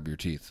fuck up your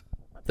teeth.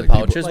 The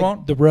pouches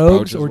won't. The Rogues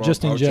Pouches or won't.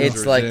 just in Pouches general?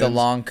 It's like the Zins.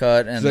 long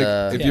cut and It's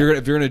like,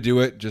 if you're gonna do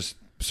it, just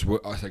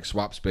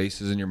swap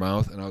spaces in your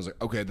mouth. And I was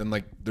like, okay,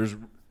 then there's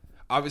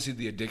obviously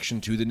the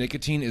addiction to the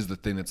nicotine is the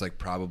thing that's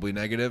probably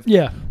negative.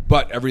 Yeah.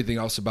 But everything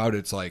else about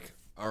it's like,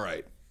 all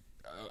right,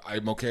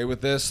 I'm okay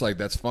with this.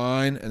 That's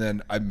fine. And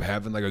then I'm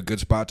having a good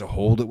spot to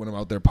hold it when I'm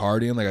out there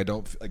partying.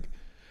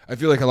 I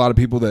feel like a lot of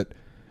people that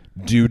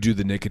do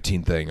the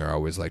nicotine thing are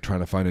always trying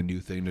to find a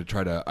new thing to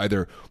try to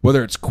either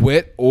whether it's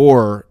quit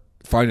or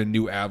find a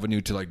new avenue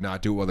to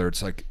not do it, whether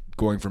it's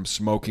going from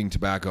smoking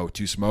tobacco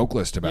to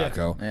smokeless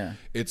tobacco. Yeah.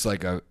 It's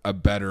a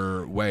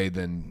better way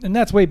than. And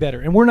that's way better.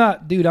 And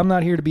I'm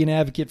not here to be an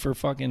advocate for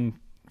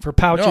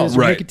pouches or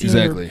right, nicotine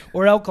exactly.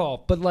 or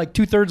alcohol. But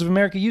 2/3 of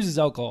America uses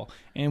alcohol,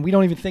 and we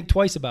don't even think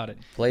twice about it.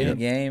 play the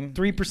game.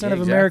 3% Yeah,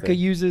 of America exactly.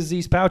 uses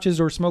these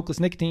pouches or smokeless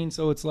nicotine.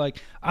 So it's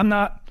I'm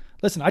not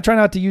Listen, I try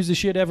not to use this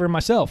shit ever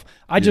myself.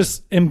 I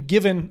just am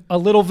given a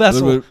little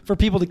vessel for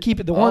people to keep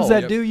it. The ones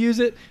that do use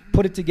it,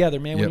 put it together,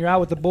 man. When you're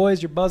out with the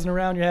boys, you're buzzing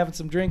around, you're having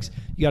some drinks,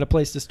 you got a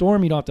place to store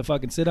them. You don't have to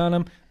fucking sit on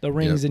them. The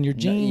rings in your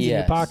jeans, in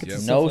your pockets.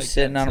 And no stuff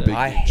sitting like on them.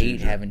 I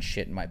hate having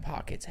shit in my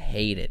pockets.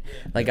 Hate it.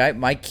 Like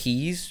my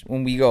keys,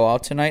 when we go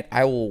out tonight,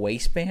 I will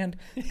waistband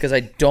because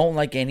I don't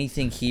like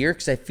anything here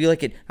because I feel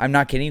like it, I'm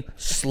not kidding you,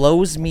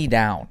 slows me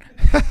down.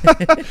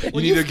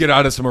 You need to get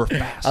out of somewhere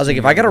fast. I was like,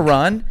 if I got to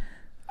run,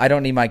 I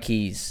don't need my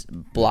keys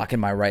blocking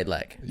my right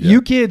leg.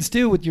 You kids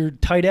too, with your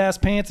tight ass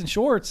pants and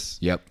shorts.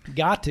 Yep. You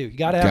got to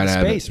have the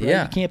space, right?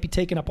 Yeah. You can't be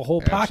taking up a whole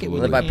pocket.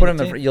 Absolutely. With If I put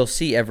them in, you'll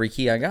see every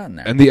key I got in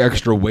there. And the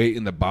extra weight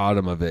in the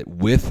bottom of it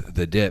with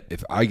the dip.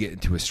 If I get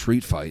into a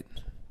street fight,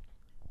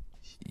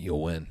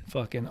 you'll win.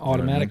 Fucking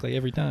automatically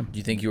every time. Do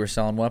you think you were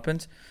selling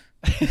weapons?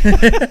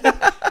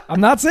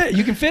 I'm not saying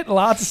you can fit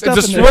lots of stuff.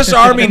 It's a in there. Swiss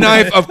Army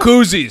knife of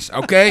koozies.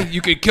 Okay,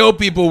 you can kill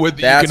people with.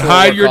 That's you can what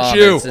hide we're your calling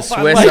chew. it. It's a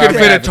Swiss You can Army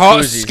fit a knife of tall,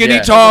 koozies, skinny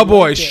yeah. tall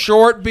boy,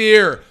 short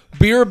beer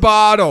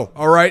bottle.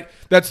 All right,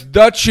 that's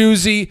the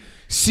Choosy.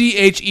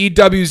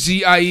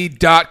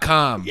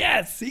 CHEWZIE.com.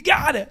 Yes, he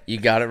got it. You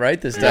got it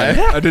right this time.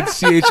 I did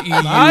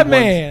CHEU. My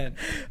man.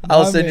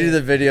 I'll send you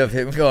the video of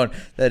him going,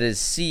 that is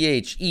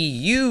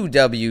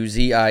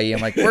CHEUWZIE.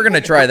 I'm like, we're going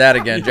to try that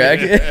again,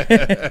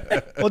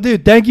 Jack. Well,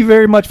 dude, thank you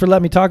very much for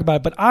letting me talk about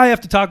it. But I have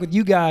to talk with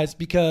you guys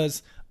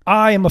because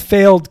I am a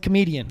failed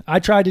comedian. I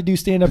tried to do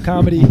stand-up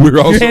comedy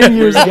 10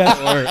 years ago.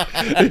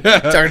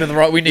 Talking to the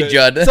wrong, we need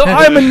Judd. So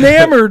I'm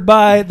enamored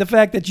by the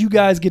fact that you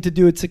guys get to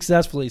do it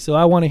successfully. So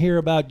I want to hear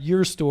about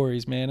your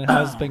stories, man, and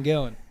how's it been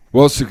going.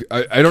 Well,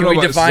 I don't know we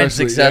about define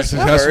successfully. successful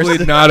Successfully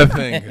first? not a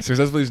thing.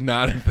 Successfully is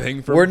not a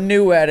thing for We're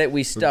new at it.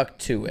 We stuck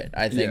to it.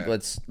 I think Yeah.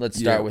 let's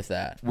start with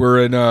that.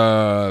 We're in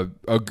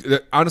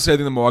honestly, I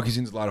think the Milwaukee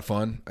scene's a lot of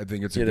fun. I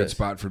think it's a It good is.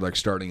 spot for like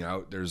starting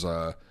out. There's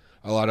a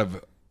lot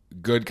of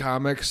good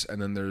comics,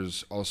 and then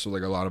there's also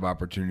like a lot of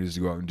opportunities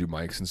to go out and do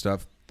mics and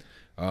stuff.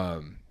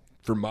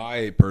 For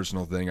my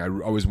personal thing, I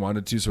always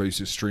wanted to, so I used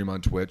to stream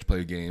on Twitch,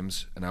 play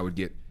games, and I would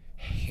get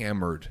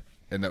hammered.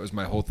 And that was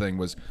my whole thing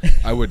was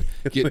I would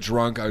get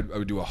drunk. I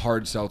would do a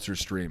hard seltzer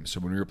stream. So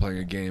when we were playing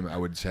a game, I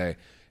would say,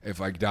 if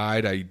I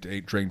died, I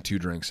drank 2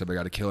 drinks. If I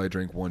got a kill, I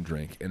drank 1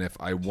 drink. And if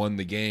I won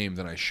the game,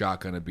 then I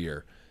shotgun a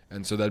beer.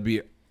 And so that'd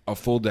be a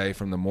full day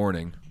from the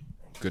morning.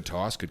 Good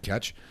toss, good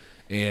catch.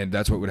 And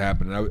that's what would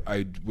happen. And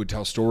I would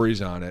tell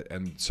stories on it,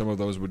 and some of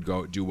those would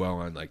go do well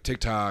on like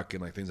TikTok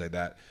and like things like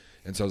that.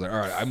 And so I was like, all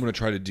right, I'm going to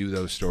try to do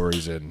those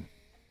stories in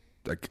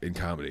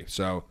comedy.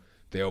 So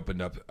they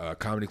opened up a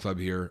comedy club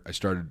here. I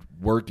started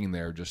working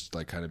there just to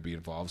like kind of be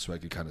involved so I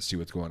could kind of see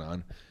what's going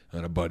on.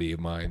 And a buddy of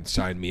mine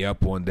signed me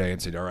up one day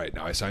and said, all right,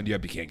 now I signed you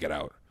up, you can't get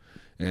out.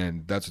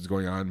 And that's what's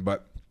going on.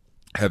 But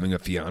having a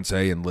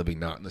fiance and living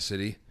not in the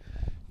city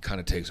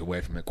kind of takes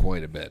away from it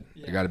quite a bit.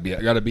 Yeah. I gotta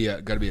be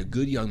a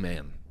good young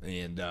man.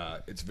 And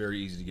it's very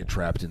easy to get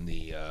trapped in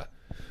the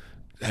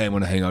hey, I'm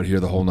going to hang out here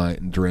the whole night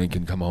and drink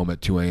and come home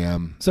at 2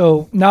 a.m.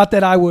 So not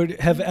that I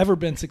would have ever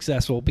been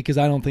successful because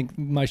I don't think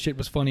my shit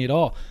was funny at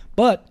all.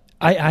 But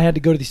I had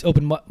to go to these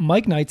open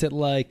mic nights at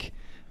like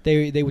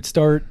they would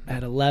start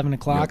at 11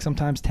 o'clock,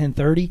 sometimes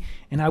 10:30,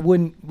 and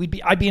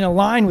I'd be in a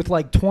line with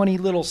like 20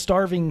 little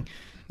starving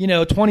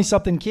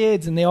 20-something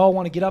kids, and they all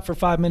want to get up for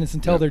 5 minutes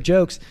and tell their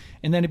jokes.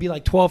 And then it'd be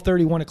like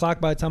 12:30, 1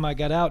 o'clock by the time I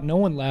got out. No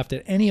one laughed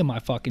at any of my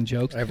fucking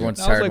jokes. Everyone's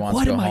I was tired, like, wants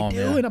what to go am home, I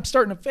doing? yeah. I'm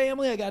starting a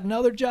family. I got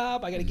another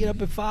job. I got to get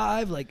up at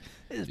 5. Like,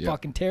 this is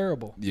fucking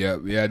terrible.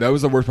 Yeah, that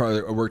was the worst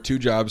part. I worked 2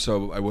 jobs,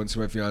 so I wouldn't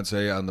see my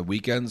fiance on the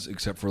weekends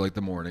except for like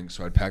the mornings.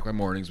 So I'd pack my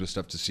mornings with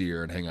stuff to see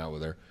her and hang out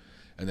with her.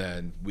 And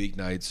then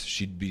weeknights,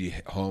 she'd be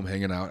home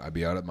hanging out. I'd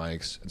be out at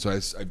mics. And so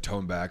I've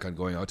toned back on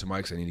going out to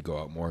mics. I need to go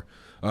out more.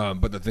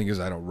 But the thing is,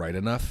 I don't write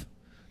enough.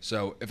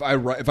 So if I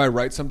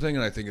write something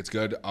and I think it's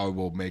good, I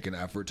will make an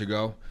effort to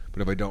go.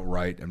 But if I don't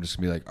write, I'm just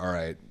gonna be like, all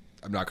right,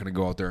 I'm not gonna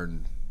go out there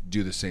and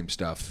do the same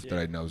stuff that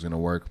I know is gonna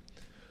work.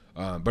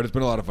 But it's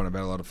been a lot of fun. I've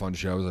had a lot of fun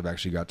shows. I've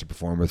actually got to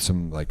perform with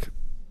some like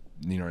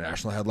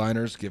national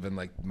headliners, given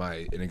like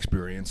my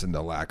inexperience and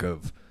the lack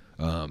of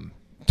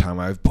time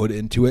I've put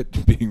into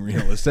it. Being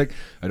realistic,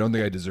 I don't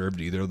think I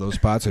deserved either of those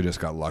spots. I just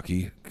got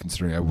lucky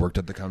considering I worked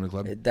at the comedy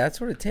club. That's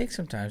what it takes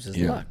sometimes is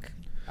luck.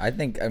 I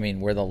think,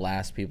 we're the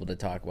last people to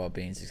talk about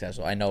being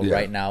successful. I know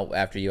right now,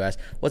 after you asked,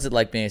 what's it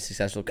like being a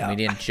successful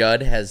comedian?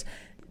 Judd has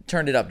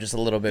turned it up just a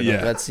little bit. Yeah.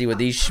 But let's see what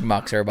these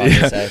schmucks are about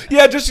to say.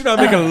 Yeah, just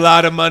making a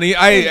lot of money.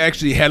 I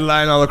actually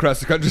headline all across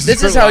the country.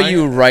 This is how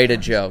you write a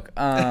joke.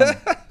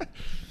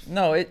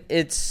 No,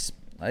 it's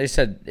like I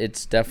said,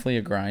 it's definitely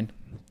a grind.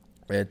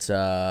 It's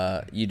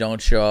you don't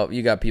show up.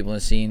 You got people in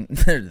the scene.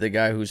 The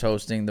guy who's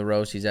hosting the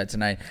roast he's at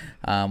tonight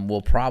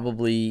will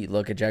probably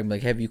look at Jack and be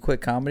like, "Have you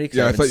quit comedy? Because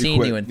I haven't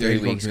seen you in 3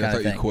 weeks." Kind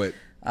of thing. You quit.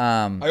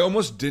 I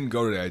almost didn't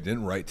go today. I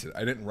didn't write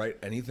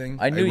anything.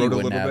 I knew you wrote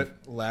wouldn't a little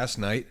have. bit last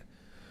night.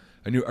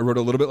 I wrote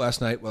a little bit last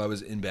night while I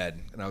was in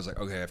bed, and I was like,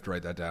 okay, I have to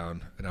write that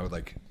down. And I would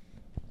like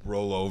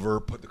roll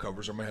over, put the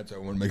covers on my head so I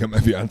wouldn't make up my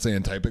fiance,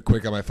 and type it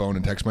quick on my phone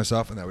and text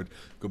myself, and I would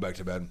go back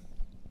to bed.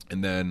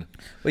 And then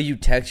Wait, you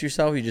text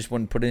yourself? You just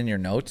wouldn't put it in your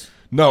notes?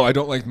 no, I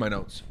don't like my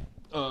notes.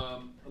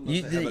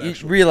 You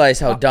realize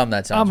how dumb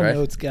that sounds, I'm a right?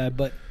 notes guy,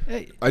 but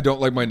hey, I don't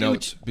like my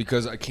notes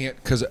because I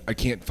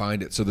can't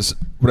find it. So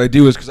what I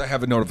do is because I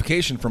have a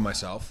notification from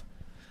myself,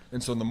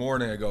 and so in the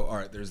morning I go, all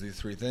right, there's these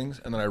 3 things,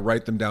 and then I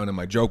write them down in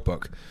my joke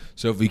book.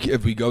 So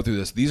if we go through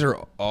this, these are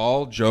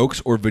all jokes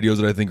or videos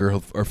that I think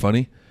are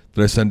funny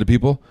that I send to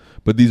people,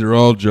 but these are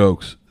all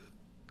jokes.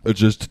 It's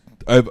just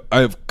I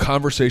have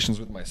conversations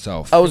with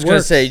myself. I was going to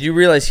works. say, you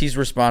realize he's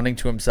responding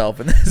to himself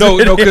in this No,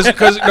 video.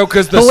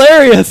 because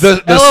hilarious.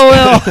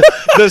 LOL.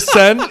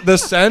 the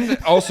send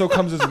also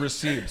comes as a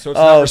receive, so it's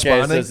not Okay, so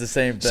responding. it's the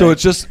same thing. So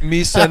it's just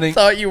me I sending.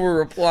 thought you were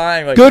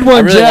replying. Like, Good one, I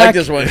really Jack. like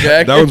this one,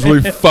 Jack. That one's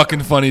really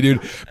fucking funny,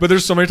 dude. But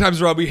there's so many times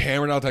where I'll be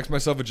hammered, I'll text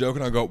myself a joke,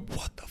 and I'll go,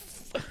 "What the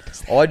fuck?"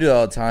 Is that? Oh, I do that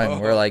all the time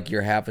where, like,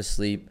 you're half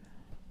asleep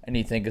and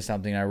you think of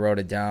something. I wrote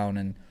it down,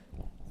 and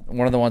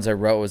one of the ones I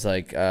wrote was,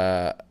 like,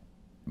 I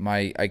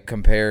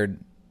compared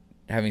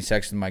having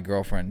sex with my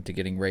girlfriend to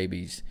getting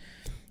rabies.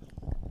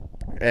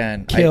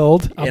 And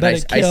Killed. I'll I bet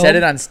it said killed.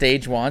 it on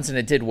stage once, and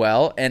it did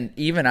well. And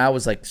even I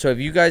was like, so if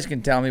you guys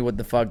can tell me what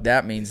the fuck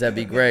that means, that'd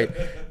be great.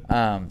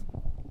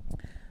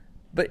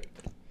 But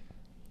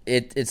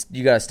it's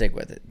you gotta stick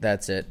with it.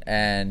 That's it.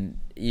 And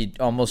you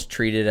almost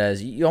treat it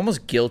as you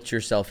almost guilt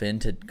yourself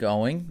into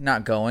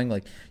not going.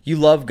 Like, you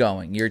love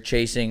going. You're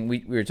chasing.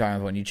 We were talking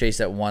about when you chase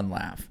that one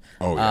laugh.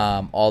 Oh,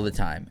 yeah. All the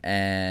time.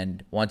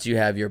 And once you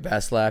have your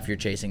best laugh, you're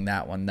chasing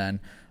that one. Then,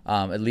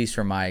 at least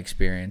from my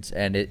experience,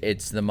 and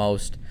it's the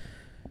most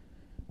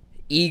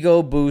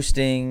ego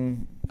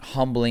boosting,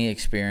 humbling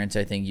experience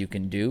I think you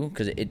can do,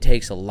 because it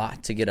takes a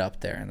lot to get up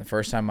there. And the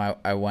first time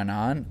I went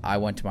on, I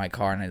went to my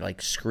car and I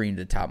like screamed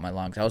at the top of my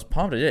lungs. I was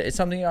pumped. It's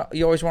something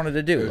you always wanted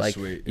to do. Like,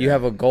 sweet, you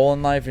have a goal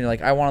in life and you're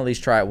like, I want to at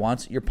least try it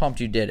once. You're pumped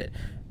you did it.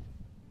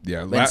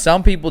 Yeah, And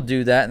some people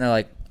do that and they're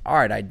like, all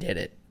right, I did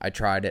it. I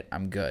tried it.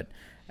 I'm good.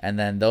 And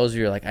then those of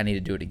you are like, I need to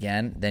do it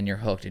again. Then you're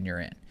hooked and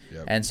you're in.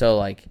 Yep. And so,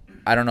 like,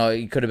 I don't know.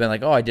 You could have been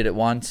like, oh, I did it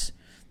once.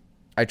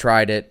 I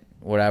tried it.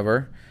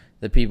 Whatever.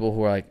 The people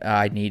who are like,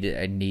 I need it.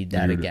 I need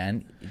that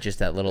again. Just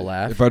that little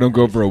laugh. If I don't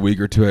go for a week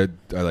or two,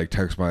 I like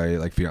text my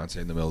like fiance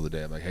in the middle of the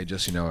day. I'm like, hey,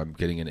 just I'm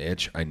getting an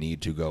itch. I need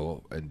to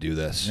go and do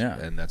this. Yeah.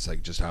 And that's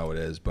like just how it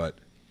is. But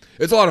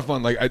it's a lot of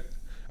fun. Like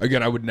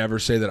I would never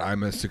say that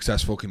I'm a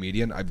successful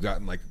comedian. I've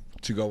gotten like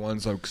to go on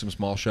some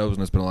small shows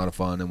and it's been a lot of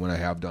fun. And when I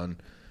have done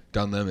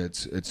them,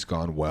 it's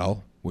gone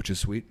well, which is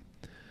sweet.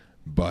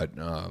 But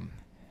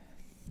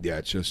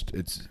yeah,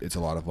 it's a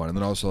lot of fun. And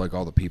then also like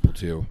all the people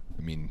too.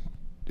 I mean,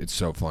 it's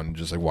so fun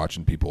just like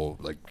watching people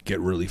like get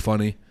really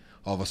funny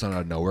all of a sudden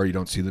out of nowhere. You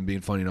don't see them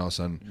being funny, and all of a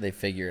sudden They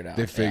figure it out.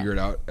 they figure it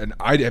out. And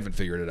I haven't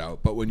figured it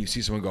out, but when you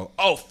see someone go,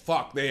 oh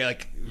fuck, they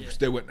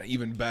went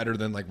even better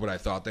than like what I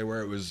thought they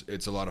were.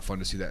 It's a lot of fun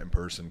to see that in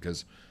person,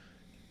 because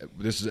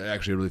this is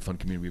actually a really fun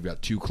community. We've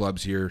got 2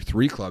 clubs here,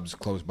 3 clubs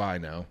close by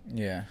now,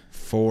 Yeah.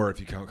 4 if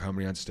you count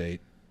Comedy on State.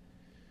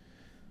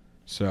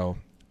 So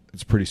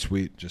it's pretty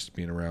sweet just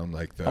being around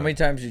like the. How many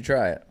times did you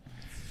try it?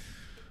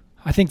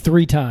 I think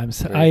 3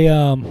 times. 3. I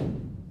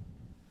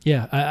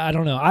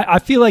don't know. I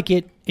feel like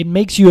it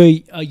makes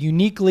you a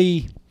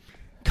uniquely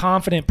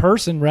confident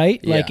person, right?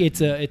 Yeah. Like it's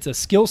a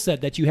skill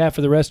set that you have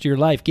for the rest of your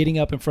life, getting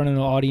up in front of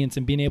an audience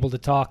and being able to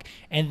talk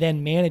and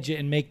then manage it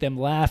and make them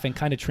laugh and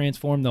kind of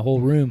transform the whole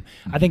room.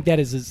 I think that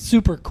is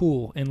super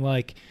cool, and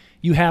like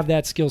you have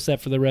that skill set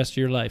for the rest of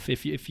your life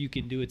if you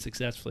can do it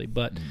successfully.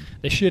 But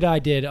the shit I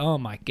did, oh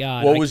my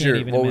god! What I was can't your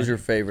even What was your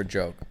imagine. favorite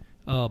joke?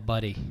 Oh,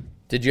 buddy.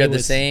 Did you It have the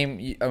was-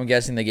 same? I'm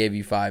guessing they gave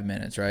you 5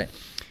 minutes, right?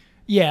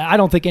 Yeah, I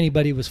don't think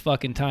anybody was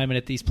fucking timing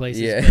at these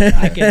places.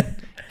 Yeah. But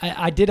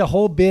I did a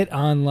whole bit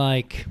on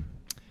like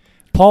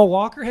Paul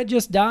Walker had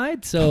just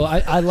died, so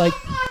I like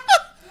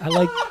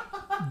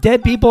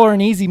dead people are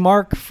an easy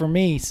mark for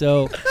me.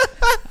 So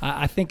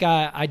I think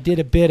I did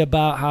a bit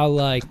about how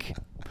like,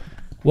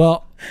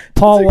 well,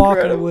 Paul That's Walker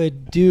incredible.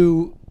 would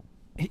do.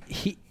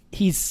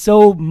 He's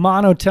so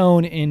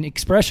monotone and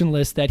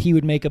expressionless that he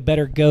would make a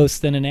better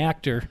ghost than an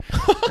actor. So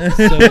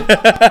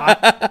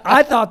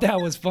I thought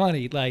that was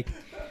funny. Like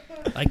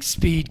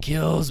speed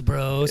kills,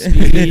 bro.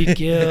 Speed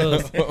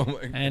kills. Oh my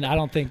God. And I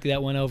don't think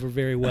that went over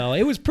very well.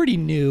 It was pretty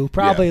new.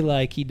 Probably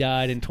like he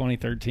died in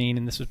 2013,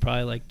 and this was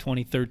probably like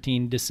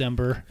 2013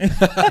 December. And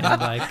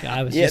like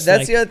I was Yeah, just that's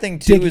like the other thing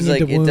too. digging Is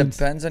like into it wounds.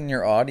 depends on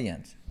your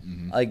audience.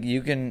 Mm-hmm. Like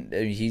you can,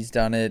 he's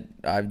done it.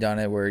 I've done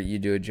it where you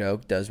do a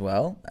joke, does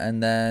well,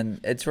 and then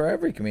it's for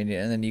every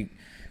comedian, and then you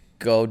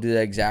go do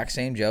the exact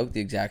same joke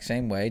the exact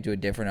same way to a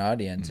different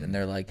audience, Mm-hmm. and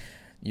they're like,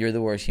 "You're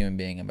the worst human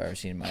being I've ever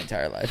seen in my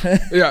entire life."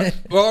 Yeah.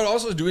 Well, and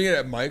also doing it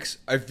at mics,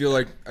 I feel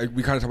like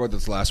we kind of talked about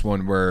this last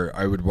one where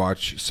I would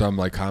watch some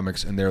like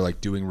comics and they're like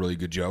doing really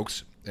good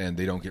jokes and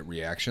they don't get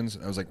reactions.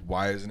 And I was like,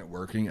 why isn't it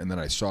working? And then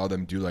I saw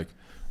them do like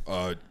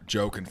a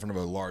joke in front of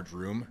a large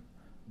room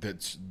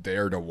that's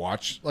there to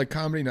watch like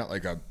comedy, not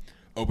like a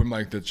open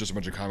mic that's just a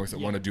bunch of comics that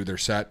want to do their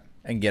set.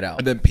 and get out.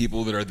 And then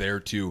people that are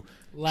there to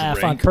Laugh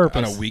drink on purpose.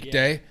 on a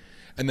weekday.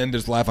 And then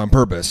there's laugh on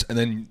purpose. And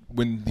then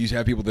when you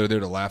have people that are there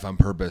to laugh on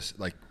purpose,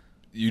 like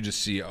you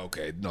just see,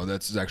 okay, no,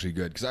 that's actually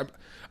good. Because I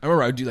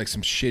remember I would do like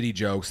some shitty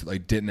jokes that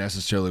like didn't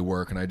necessarily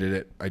work, and I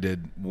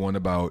did one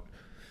about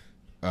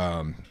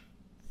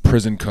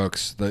prison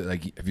cooks.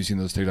 Like, have you seen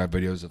those TikTok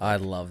videos of I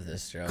love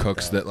this joke.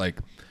 cooks that like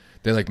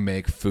they like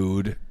make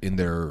food in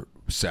their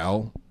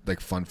cell, like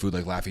fun food,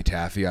 like Laffy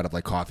Taffy out of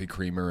like coffee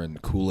creamer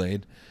and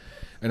Kool-Aid.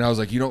 And I was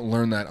like, you don't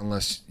learn that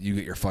unless you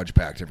get your fudge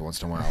packed every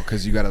once in a while,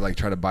 because you got to like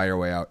try to buy your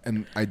way out.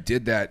 And I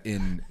did that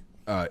in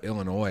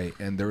Illinois,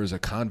 and there was a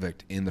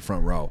convict in the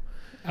front row.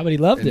 But he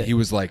loved And it. he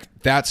was like,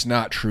 "That's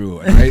not true."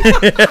 And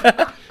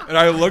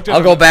I looked at I'll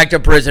him. go back to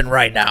prison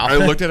right now. I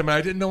looked at him, and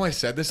I didn't know I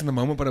said this in the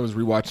moment, but I was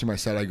rewatching my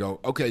set. I go,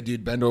 "Okay,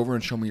 dude, bend over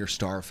and show me your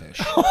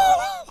starfish."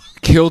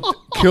 killed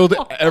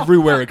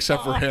everywhere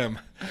except for him.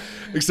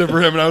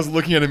 And I was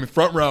looking at him in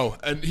front row,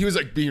 and he was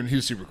like he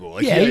was super cool.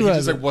 Like, Yeah, he he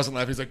just like wasn't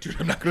laughing. He's like, "Dude,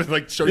 I'm not gonna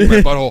like show you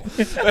my butthole."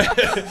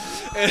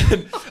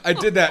 And I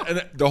did that,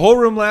 and the whole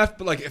room laughed.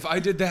 But like, if I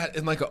did that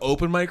in like an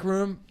open mic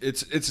room,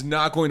 it's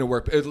not going to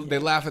work. They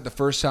laugh at the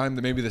first time,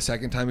 then maybe the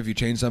second time if you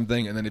change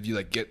something, and then if you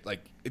like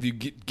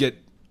get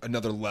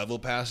another level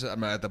past it.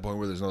 I'm not at the point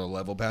where there's another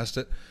level past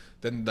it.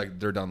 Then like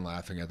they're done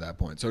laughing at that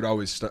point. So it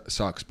always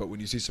sucks. But when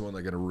you see someone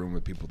like in a room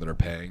with people that are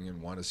paying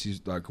and want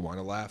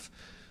to laugh,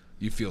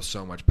 you feel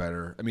so much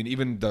better. I mean,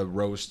 even the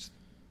roast,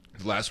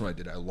 the last one I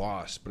did, I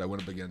lost, but I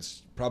went up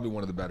against probably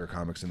one of the better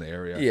comics in the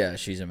area. Yeah,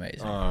 she's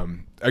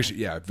amazing. Actually,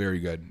 yeah, very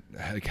good.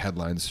 Like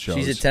headlines shows.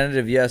 She's a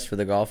tentative yes for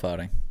the golf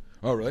outing.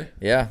 Oh, really?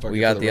 Yeah, Fucking we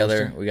got for the other.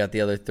 roasting? We got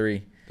the other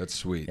 3. That's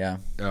sweet. Yeah.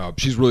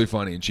 She's really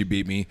funny, and she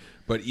beat me.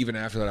 But even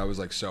after that, I was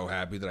like so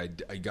happy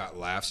that I got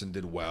laughs and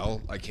did well.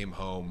 I came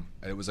home,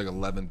 and it was like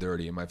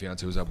 11:30, and my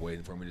fiance was up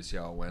waiting for me to see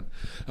how it went.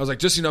 I was like,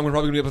 just so you know, I'm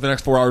probably going to be up for the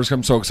next 4 hours because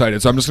I'm so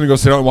excited. So I'm just going to go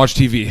sit down and watch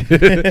TV.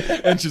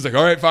 And she's like,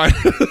 all right, fine.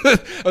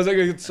 I was like,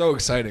 it's so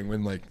exciting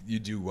when like you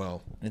do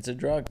well. It's a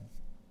drug.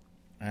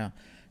 Yeah.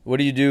 What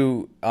do you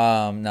do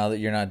now that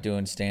you're not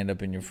doing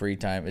stand-up in your free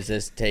time? Is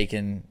this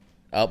taking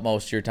up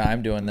most of your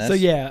time doing this? So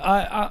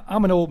yeah,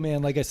 I'm an old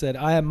man. Like I said,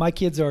 my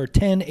kids are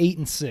 10, 8,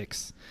 and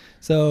 6.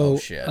 So Oh,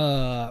 shit.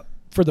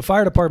 For the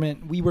fire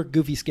department, we work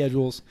goofy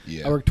schedules.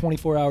 Yeah. I work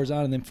 24 hours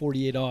on and then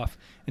 48 off.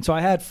 And so I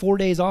had 4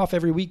 days off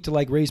every week to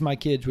like raise my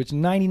kids, which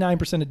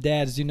 99% of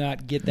dads do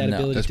not get that No,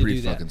 ability that's to pretty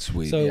do that. fucking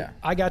sweet. So Yeah.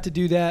 I got to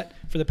do that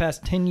for the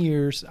past 10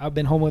 years. I've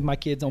been home with my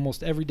kids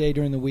almost every day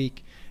during the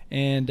week,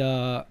 and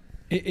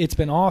it's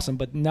been awesome.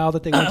 But now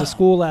that they went to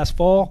school last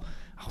fall,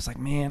 I was like,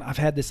 man, I've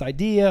had this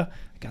idea.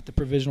 I got the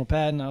provisional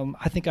patent.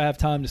 I think I have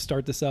time to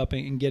start this up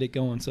and get it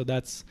going. So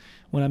that's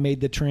when I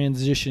made the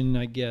transition,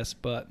 I guess.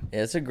 But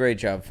Yeah, it's a great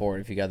job for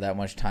it if you got that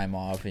much time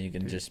off and you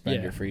can just spend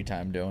Yeah. your free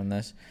time doing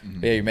this.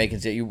 But yeah, you're making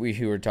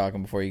you were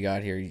talking before you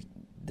got here.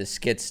 The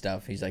skit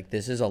stuff. He's like,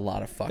 this is a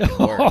lot of fucking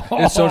work,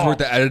 It's so much work,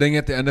 the editing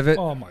at the end of it.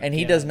 oh my and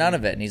he God. does none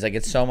of it. And he's like,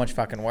 it's so much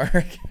fucking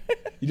work.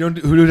 You don't.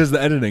 Who does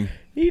the editing?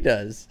 He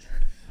does.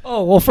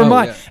 Oh, well,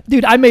 yeah.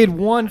 dude, I made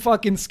one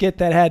fucking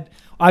skit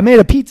I made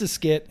a pizza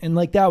skit, and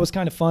like that was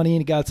kind of funny,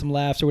 and it got some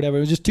laughs or whatever.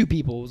 It was just 2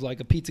 people. It was like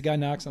a pizza guy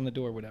knocks on the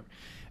door or whatever.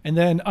 And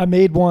then I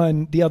made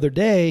one the other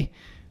day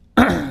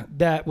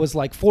that was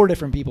like 4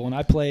 different people, and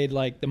I played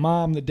like the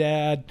mom, the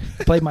dad,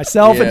 played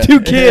myself and Yeah.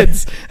 2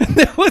 kids. And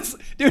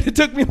it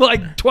took me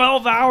like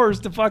 12 hours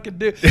to fucking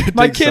do.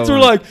 My takes kids so were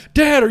long. like,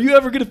 Dad, are you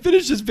ever going to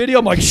finish this video?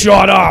 I'm like,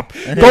 shut up.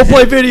 Go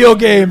play video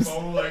games.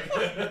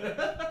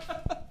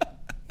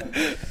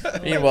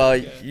 Meanwhile,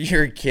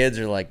 your kids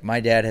are like, my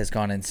dad has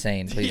gone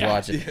insane. Please Yeah.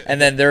 watch it. And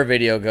then their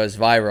video goes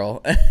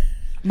viral. I'm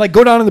like,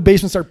 go down in the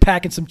basement, start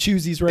packing some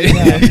choosies right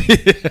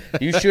now.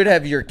 You should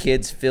have your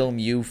kids film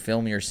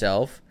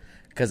yourself,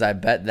 because I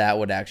bet that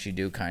would actually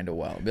do kind of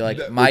well. Be like,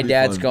 That would my be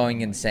dad's fun.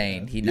 going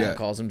insane. He now Yeah.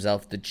 calls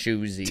himself the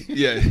Choosy.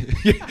 Yeah,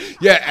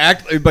 yeah.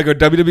 Act like a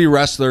WWE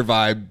wrestler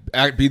vibe.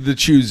 Be the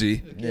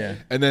choosy. Yeah.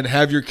 and then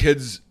have your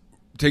kids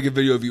take a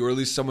video of you, or at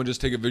least someone just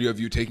take a video of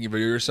you taking a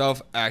video of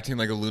yourself acting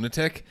like a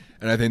lunatic.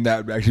 And I think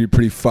that would actually be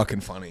pretty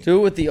fucking funny. Do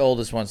it with the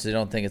oldest one so they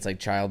don't think it's like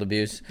child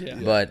abuse. Yeah.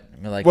 But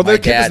like, Well, my the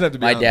kid doesn't have to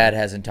be my on dad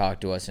hasn't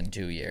talked to us in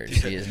 2 years.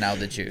 He is now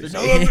the Choosy.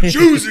 I love the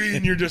choosy,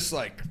 and you're just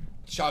like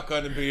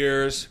shotgun and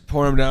beers,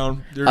 pour them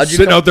down. You're How'd you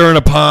sitting come- out there in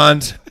a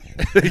pond.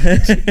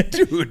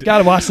 Dude,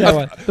 Gotta watch that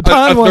one. The a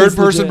pond one is third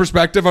person legit.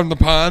 perspective on the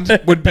pond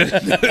would be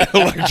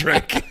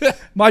electric.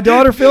 My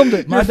daughter filmed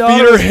it. My Your daughter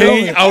feet are filmed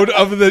hanging it. out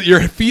of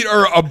your feet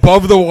are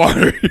above the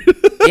water.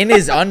 In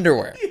his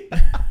underwear.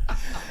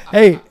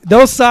 Hey,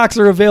 those socks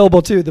are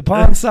available too. The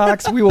pond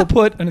socks we will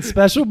put in a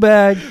special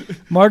bag,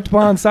 marked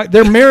pond socks.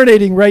 They're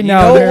marinating right You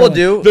now. know what we'll apparently.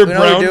 do? They're You know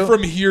what we'll brown do?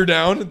 from here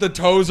down. The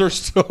toes are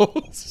still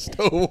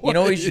white. You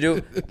know what you should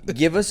do?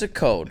 Give us a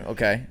code,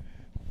 okay?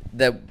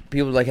 That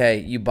people are like, hey,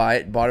 you bought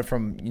it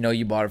from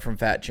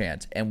Fat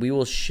Chance, and we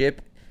will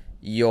ship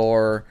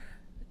your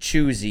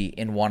Choosy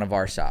in one of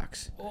our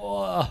socks.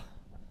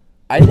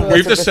 I think We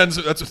have to that's send.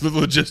 That's the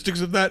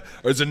logistics of that,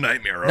 or it's a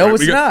nightmare. No, right?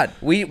 it's not.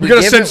 We gotta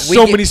give send it- we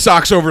so gi- many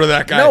socks over to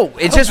that guy. No,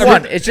 it's just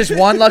one. It's just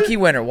one lucky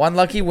winner. One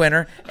lucky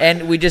winner,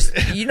 and we just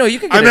you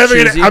can get I'm a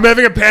having choosy. I'm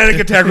having a panic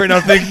attack right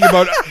now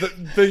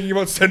thinking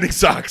about sending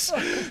socks,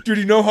 dude.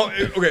 You know how?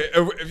 Okay,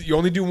 if you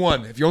only do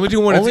one, it's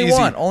Only easy.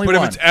 one, only but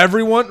one. if it's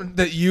everyone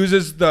that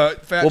uses the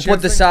fat, We'll chance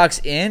put the thing-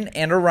 socks in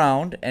and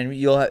around, and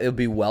it'll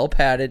be well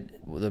padded.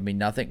 There'll be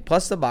nothing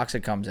plus the box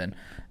it comes in,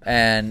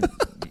 and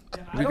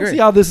I don't see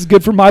how this is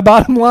good for my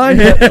bottom line.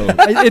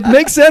 But it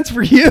makes sense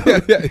for you.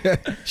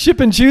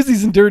 Shipping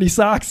choosies and dirty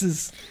socks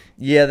is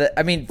Yeah,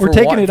 We're for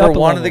taking one, it for up a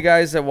one of the level.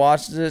 guys that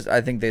watches this,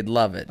 I think they'd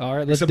love it. all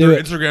right. Let's Except do their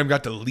it. Instagram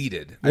got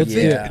deleted. Let's do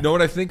it. You know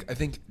what I think? I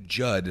think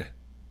Judd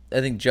I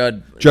think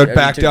Judd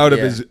backed out of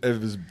yeah.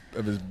 his.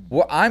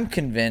 Well, I'm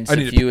convinced I a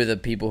need to- few of the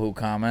people who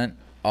comment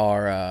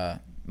are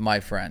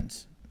my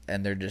friends,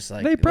 and they're just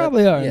like They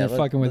probably are, and they're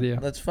fucking with you.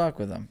 Let's fuck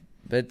with them.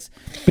 But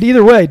But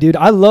either way, dude,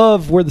 I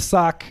love where the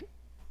sock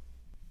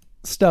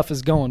stuff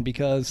is going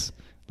because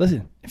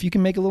listen, if you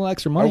can make a little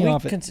extra money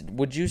off it.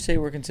 would you say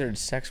we're considered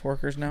sex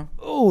workers now?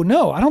 Oh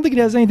no, I don't think it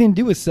has anything to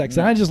do with sex.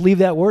 And I just leave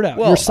that word out.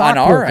 Well, You're a sock on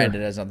our worker. end,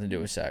 it has nothing to do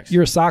with sex.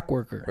 You're a sock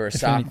worker. or a if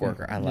sock anything.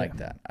 worker. I like Yeah.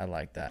 that. I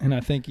like that. And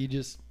I think you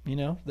just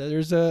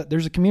there's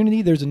a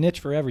community, there's a niche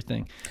for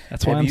everything.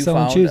 That's why Have I'm you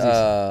selling found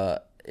choosies.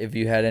 if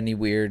you had any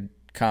weird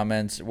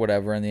comments,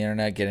 whatever, on the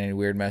internet, get any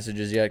weird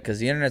messages yet? Because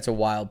the internet's a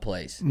wild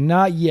place.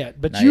 Not yet,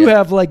 but Not you yet.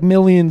 have like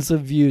millions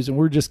of views, and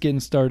we're just getting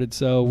started.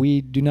 So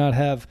we do not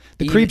have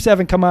the Even- creeps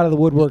haven't come out of the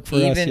woodwork for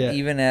us yet.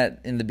 Even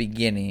in the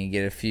beginning, you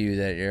get a few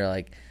that you're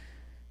like,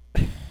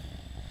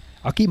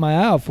 I'll keep my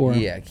eye out for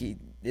them. yeah,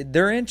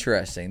 they're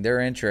interesting. They're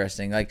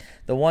interesting. Like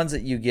the ones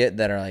that you get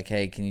that are like,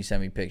 hey, can you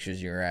send me pictures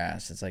of your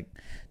ass? It's like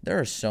there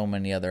are so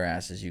many other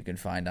asses you can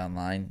find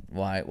online.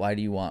 Why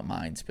do you want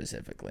mine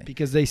specifically?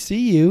 Because they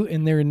see you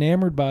and they're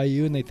enamored by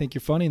you, and they think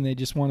you're funny, and they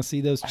just want to see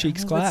those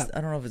cheeks clap.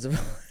 I don't know if it's.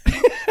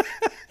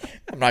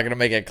 I'm not gonna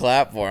make a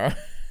clap for him.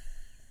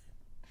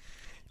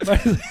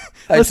 I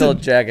Listen,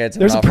 told Jack I had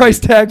there's a something price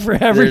offer. tag for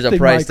everything. There's a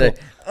price Michael.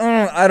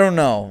 tag. I don't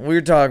know. We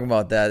were talking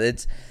about that.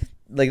 It's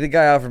like the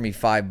guy offered me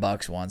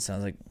 $5 once. And I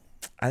was like,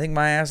 I think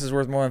my ass is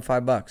worth more than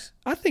 $5.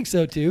 I think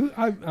so too.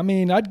 I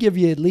mean, I'd give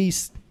you at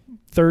least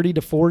 30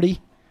 to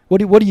 40.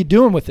 What are you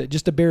doing with it?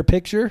 Just a bare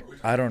picture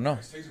I don't know.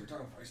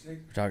 We're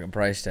talking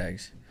price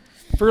tags.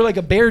 for like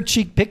a bare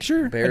cheek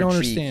picture? Bare I don't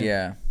cheek, understand.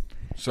 yeah.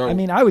 So I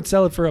mean, I would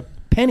sell it for a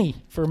penny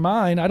for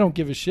mine. I don't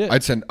give a shit.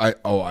 I'd send.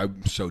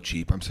 I'm so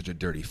cheap. I'm such a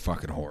dirty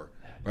fucking whore.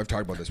 I've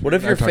talked about this. What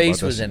if I've your talked about face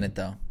this. was in it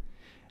though?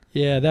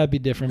 yeah, that'd be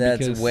different.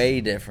 That's because,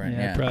 way different.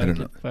 Yeah, Yeah. I'd probably don't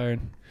get fired.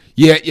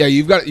 Yeah,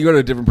 you've got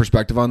a different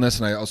perspective on this,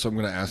 and I'm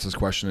going to ask this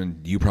question,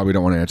 and you probably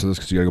don't want to answer this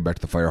because you got to go back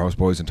to the Firehouse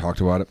Boys and talk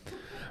about it.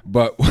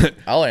 But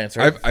I'll answer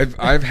it.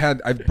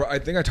 I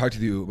think I talked to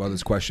you about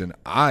this question.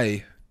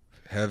 I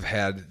have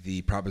had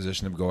the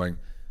proposition of going,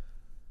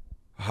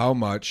 how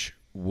much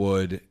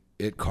would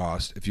it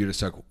cost if you were to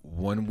suck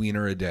one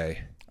wiener a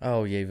day?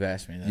 Oh, yeah, you've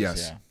asked me this.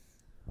 Yes.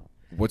 Yeah.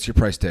 What's your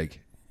price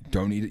tag?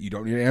 Don't need it. You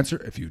don't need an answer.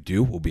 If you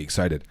do, we'll be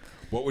excited.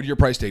 What would your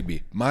price tag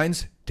be?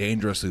 Mine's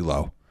dangerously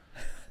low.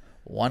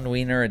 One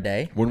wiener a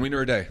day One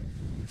wiener a day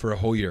for a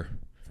whole year.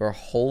 for a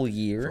whole For a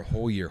year.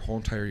 whole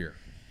entire year.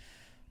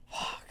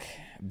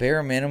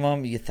 Bare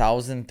minimum,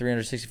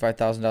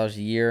 $1,365,000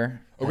 a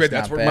year. Okay,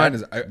 that's not what bad. mine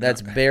is.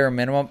 That's bare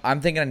minimum. I'm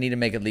thinking I need to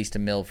make at least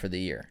 $1 million for the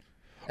year.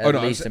 At no,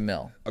 I'm least sa- $1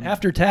 million.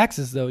 After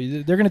taxes, though,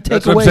 they're going to take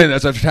That's what away. I'm saying.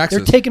 That's after They're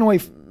taxes. taking away.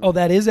 Oh,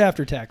 that is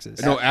after taxes.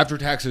 No, after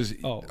taxes.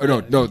 Oh.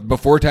 No,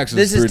 before taxes.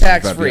 This is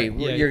 365, tax free.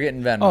 yeah. Yeah. You're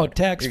getting Venmo. Oh,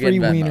 tax-free You're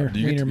getting Venmo. wiener.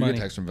 You Wiener get money.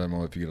 tax from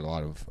Venmo if you get a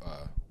lot of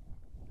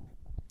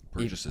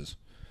purchases.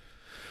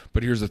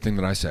 But here's the thing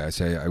that I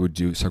say I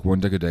would suck one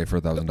dick a day for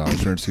 $1,000,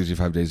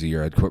 365 days a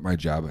year. I'd quit my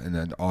job, and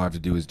then all I have to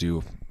do is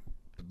do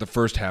the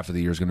first half of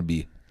the year is going to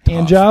be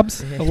Hand tough.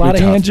 jobs. A lot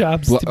of Tough. hand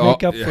jobs to Oh,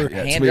 make up yeah, for.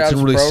 yeah. Hand It's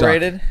jobs really suck.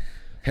 prorated.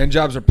 Hand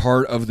jobs are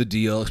part of the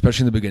deal,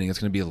 especially in the beginning. It's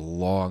going to be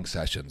long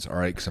sessions, all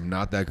right? Because I'm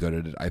not that good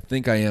at it. I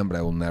think I am, but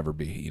I will never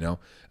be. You know.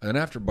 And then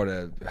after about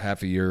a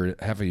half a year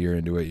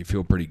into it, you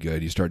feel pretty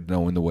good. You start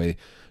knowing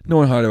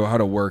how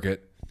to work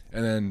it,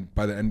 and then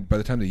by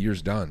the time the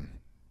year's done,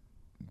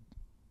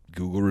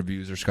 Google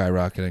reviews are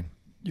skyrocketing.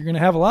 You're going to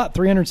have a lot.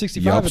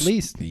 365 at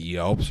least. The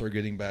Yelps are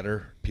getting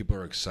better. People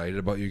are excited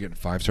about you getting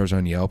 5 stars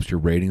on Yelps. Your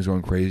ratings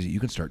going crazy. You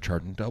can start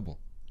charging double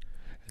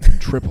and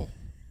triple.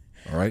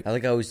 All right. I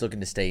like always looking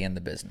to stay in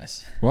the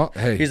business. Well,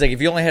 hey. He's like, if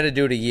you only had to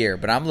do it a year,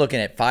 but I'm looking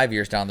at 5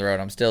 years down the road,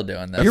 I'm still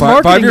doing this. Your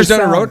Five marketing years is down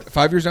the sound. road.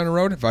 5 years down the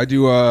road. If I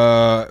do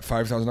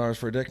 $5,000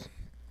 for a dick,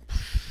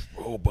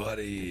 oh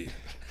buddy,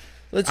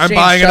 Let's I'm change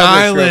buying an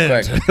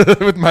subjects real quick.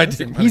 island with my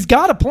dick. He's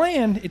got a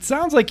plan. It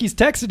sounds like he's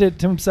texted it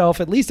to himself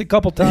at least a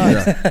couple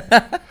times.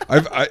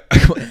 I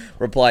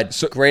Replied,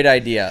 great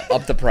idea.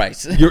 Up the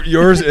price.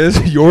 yours is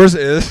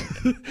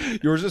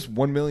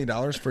 $1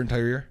 million for an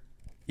entire year.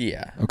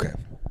 Yeah. Okay,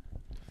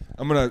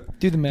 I'm gonna.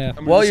 Do the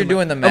math. While you're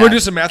doing the math, I'm gonna do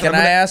some math. Can I'm I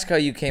gonna- ask how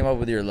you came up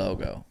with your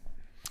logo?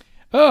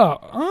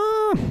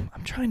 I'm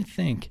trying to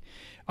think.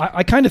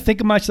 I kind of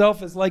think of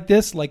myself as like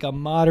this, like a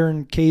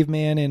modern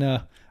caveman in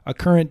a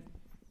current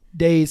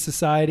today's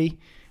society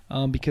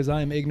because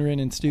I am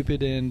ignorant and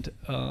stupid, and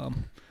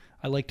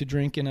I like to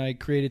drink, and I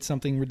created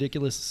something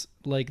ridiculous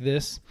like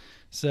this.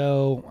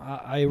 So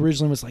I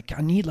originally was like,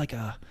 I need like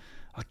a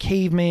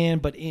caveman,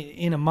 but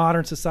in a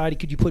modern society.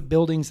 Could you put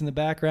buildings in the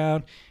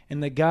background?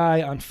 And the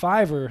guy on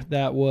Fiverr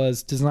that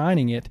was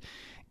designing it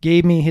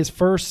gave me his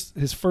first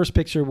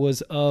picture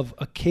was of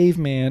a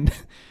caveman.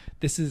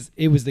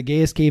 It was the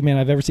gayest caveman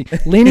I've ever seen,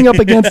 leaning up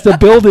against a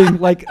building,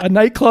 like a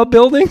nightclub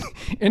building,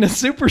 in a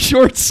super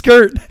short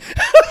skirt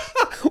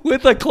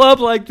with a club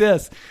like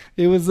this.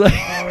 It was like,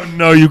 Oh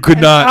no, you could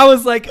not. I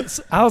was like,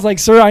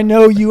 sir, I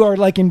know you are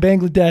like in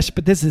Bangladesh,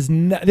 but this is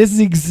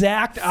the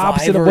exact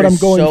opposite of what I'm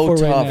going for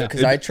right now.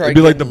 Because I tried. It'd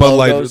be like the Bud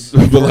logos.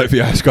 Light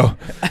fiasco.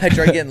 I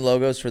tried getting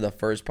logos for the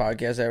first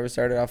podcast I ever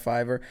started off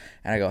Fiverr,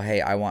 and I go, hey,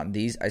 I want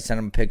these. I sent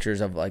him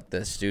pictures of like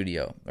the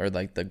studio or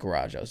like the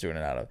garage I was doing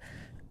it out of.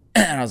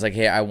 And I was like,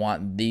 hey, I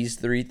want these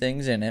 3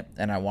 things in it,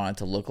 and I want it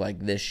to look like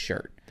this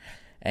shirt.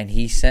 And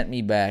he sent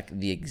me back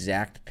the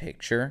exact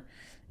picture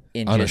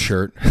On a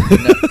shirt.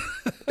 No,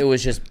 it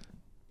was just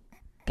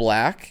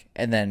black,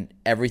 and then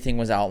everything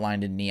was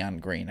outlined in neon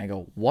green. I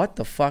go, what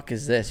the fuck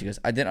is this? He goes,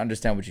 I didn't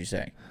understand what you're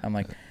saying. I'm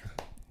like,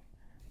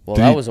 well,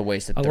 that was a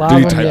waste of a $30. lot Did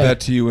he of type yeah. that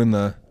to you in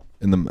the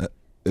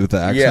with the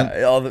accent?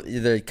 Yeah,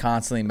 they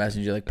constantly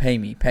message you like, pay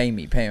me.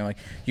 I'm like,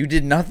 you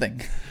did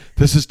nothing.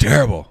 This is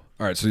terrible.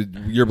 All right, so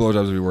your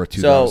blowjobs would be worth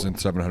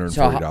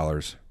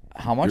 $2,740.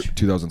 How much?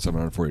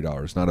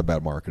 $2,740. Not a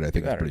bad market. I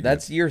think that's pretty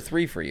That's year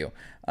 3 for you.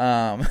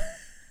 Imagine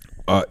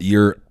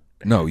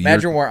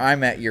where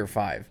I'm at year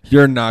 5.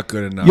 You're not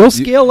good enough. You'll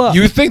scale up.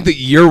 You think that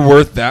you're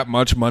worth that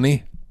much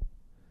money?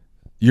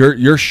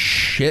 Your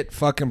shit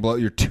fucking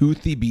your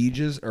toothy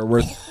beaches are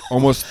worth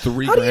almost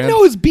 $3,000. How do you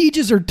know his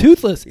beaches are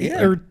toothless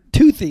Yeah. or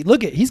toothy?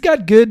 Look at he's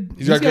got good teeth.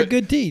 He's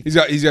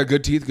got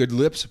good teeth, good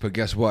lips, but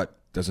guess what?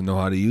 Doesn't know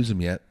how to use them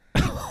yet.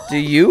 Do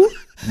you?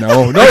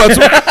 No,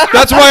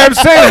 that's why I'm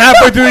saying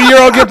halfway through the year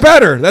I'll get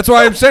better. That's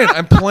why I'm saying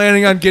I'm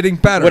planning on getting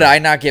better. Would I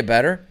not get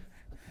better?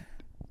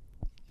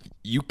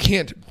 You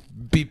can't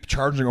be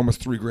charging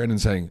almost $3,000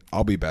 and saying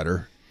I'll be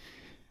better.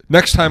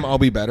 Next time I'll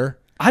be better.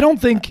 I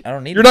don't think I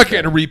don't need. You're not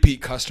getting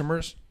repeat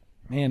customers.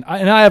 man.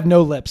 I have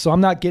no lips, so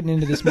I'm not getting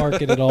into this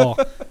market at all.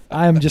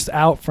 I am just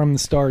out from the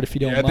start. If you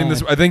don't Yeah,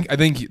 mind. I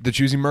think the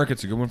choosing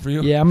market's a good one for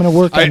you. Yeah, I'm gonna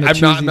work on the I'm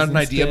not choosies an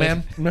idea instead.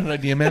 man. I'm not an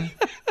idea man.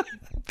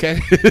 Okay.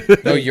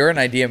 No, you're an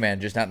idea man,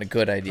 just not a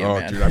good idea Oh,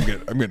 man. dude, I'm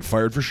getting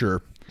fired for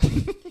sure.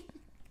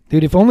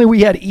 Dude, if only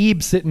we had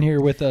Ebe sitting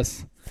here with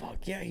us. Fuck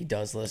yeah, he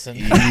does listen.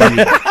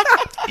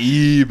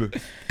 Ebe.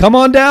 Come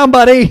on down,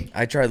 buddy.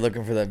 I tried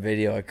looking for that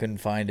video. I couldn't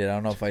find it. I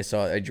don't know if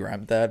I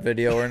dreamt that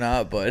video or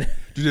not, but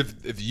Dude,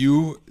 if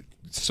you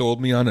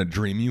sold me on a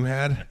dream you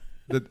had,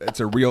 that it's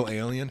a real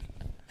alien.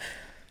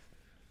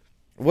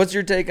 what's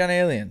your take on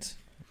aliens?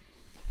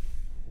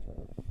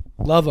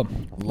 Love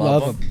them.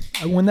 Love Love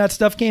them. When that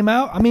stuff came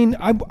out, I mean,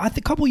 I think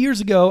a couple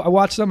years ago, I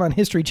watched something on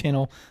History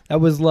Channel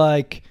that was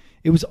like,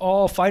 it was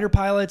all fighter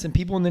pilots and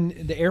people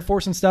in the Air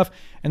Force and stuff.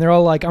 And they're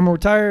all like, I'm a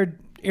retired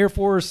Air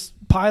Force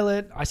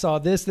pilot. I saw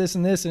this,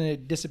 and this, and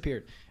it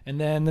disappeared. And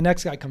then the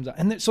next guy comes out.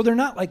 And so they're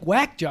not like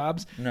whack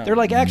jobs. No. They're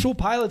like actual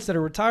pilots that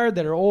are retired,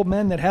 that are old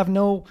men that have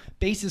no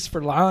basis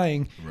for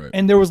lying. Right.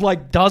 And there was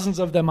like dozens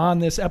of them on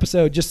this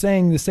episode just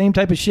saying the same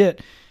type of shit.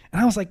 And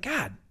I was like,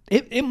 God,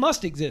 it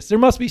must exist. There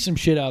must be some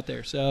shit out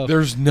there. So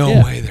There's no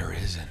Yeah. way there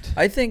isn't.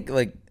 I think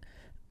like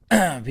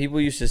people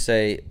used to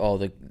say, "Oh,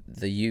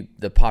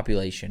 the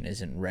population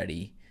isn't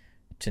ready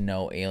to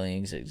know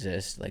aliens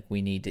exist. Like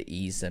we need to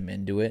ease them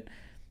into it."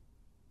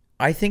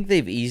 I think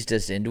they've eased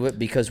us into it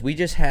because we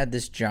just had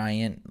this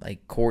giant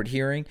like court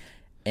hearing,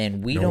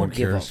 and we No don't one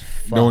give cares. a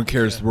fuck. No one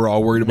cares. We're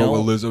all worried about No.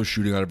 what Lizzo's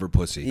shooting out of her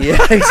pussy. Yeah,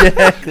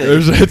 exactly.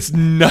 It's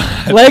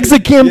not. legs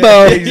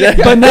akimbo,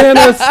 exactly.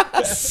 bananas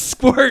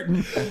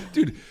squirting.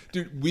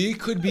 Dude, we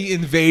could be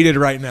invaded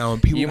right now,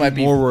 and people You would might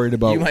be more worried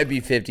about. You might be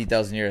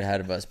 50,000 years ahead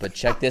of us, but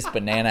check this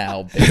banana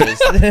out, bitches.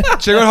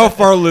 Check out how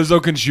far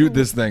Lizzo can shoot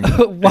this thing.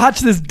 Watch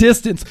this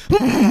distance.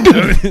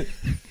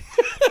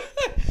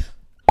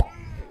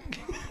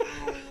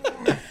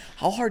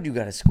 How hard you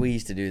got to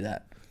squeeze to do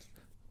that?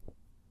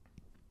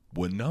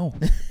 Wouldn't know.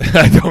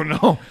 I don't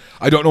know.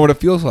 I don't know what it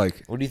feels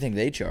like. What do you think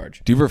they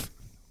charge? Do you ever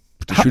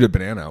to shoot a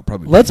banana out?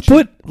 Probably. Let's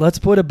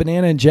put a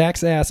banana in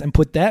Jack's ass and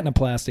put that in a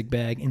plastic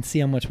bag and see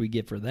how much we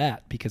get for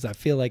that, because I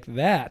feel like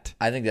that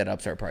I think that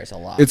ups our price a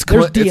lot. It's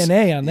there's it's-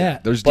 DNA on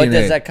that. There's but DNA.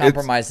 does that It's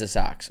compromise the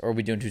socks, or are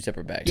we doing two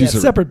separate bags? Yeah, two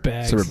separate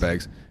bags. Separate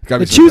bags.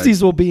 Gotta The be separate bags.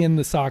 choosies will be in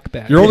the sock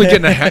bag. You're only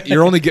getting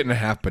you're only getting a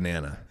half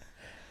banana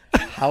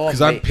How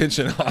because I'm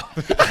pinching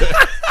off.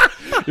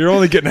 You're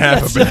only getting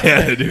half a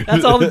banana, dude.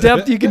 That's all the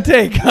depth you can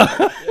take.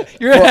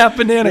 You're a half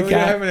banana You'll get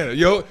half guy.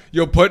 banana.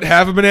 You'll put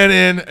half a banana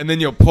in, and then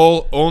you'll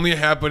pull only a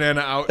half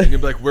banana out, and you'll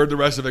be like, "Where'd the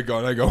rest of it go?"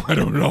 And I go, "I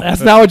don't know." That's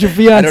not what your I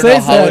fiance don't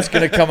know how it's said.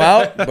 gonna come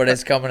out, but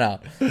it's coming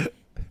out.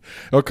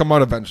 It'll come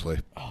out eventually.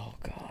 Oh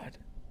God,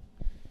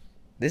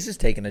 this is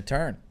taking a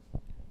turn.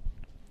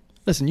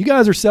 Listen, you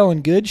guys are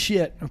selling good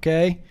shit,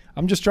 okay?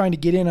 I'm just trying to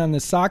get in on the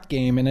sock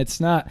game, and it's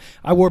not.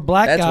 I wore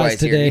black That's why guys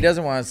it's here. today. He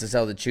doesn't want us to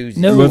sell the choosies.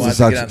 No. He What's wants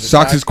the to get on socks? the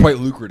Socks is sock quite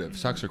game. lucrative.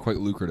 Socks are quite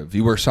lucrative.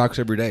 You wear socks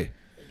every day.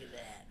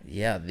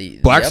 Yeah, the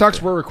Black yep,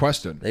 socks were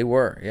requested. They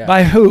were, yeah.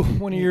 By who?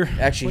 One of your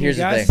Actually, one of here's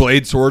your the guys? thing.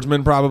 Blade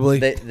swordsman, probably.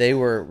 They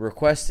were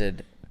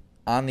requested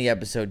on the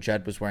episode.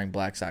 Judd was wearing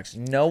black socks.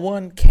 No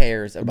one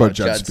cares about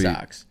Judd's Judd's feet.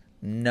 socks.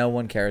 No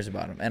one cares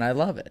about him, and I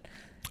love it.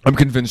 I'm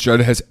convinced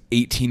Judd has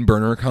 18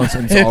 burner accounts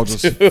and it's all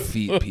just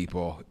feet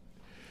people.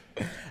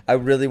 I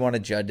really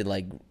wanted Judd to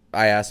like.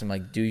 I asked him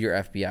like, do your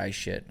FBI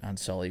shit on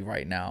Sully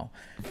right now.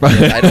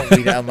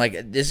 I'm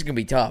like, this is gonna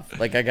be tough.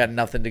 Like, I got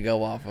nothing to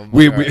go off of.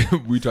 We Like,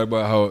 we talked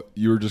about how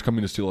you were just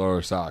coming to steal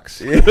our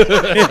socks. we're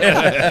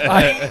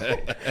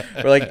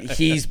like,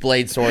 he's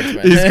Blade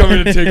Swordsman. He's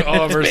coming to take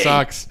all of our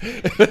socks.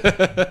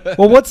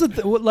 Well, what's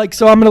the like?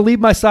 So I'm going to leave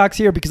my socks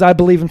here because I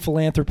believe in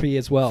philanthropy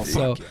as well.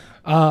 So,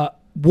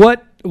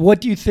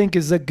 what do you think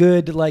is a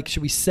good like?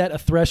 Should we set a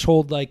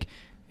threshold like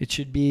it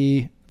should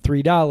be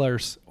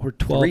 $3 or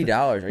 $12?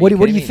 $3. What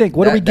do you think?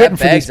 What are we getting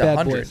for these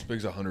bad boys? This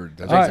big's 100.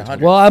 That's All right.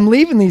 100. Well, I'm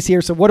leaving these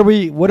here. So what are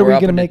we We're going up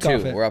to into make two.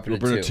 off it? We're up We're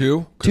into putting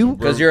two. a 2? Two?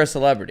 Because you're a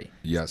celebrity.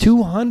 Yes.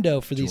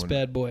 $200 for these 200.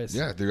 bad boys.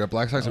 Yeah, they got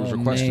black socks that was Oh,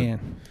 requested.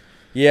 man.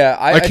 Yeah,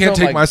 I can't told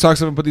take my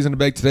socks off and put these in a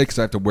bag today because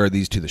I have to wear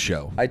these to the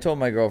show. I told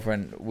my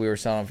girlfriend we were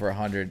selling for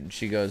 100, and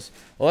she goes,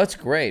 "Well, that's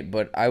great,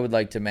 but I would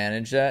like to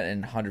manage that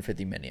and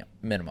 150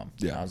 minimum."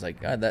 Yeah. And I was like,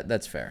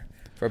 that's fair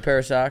for a pair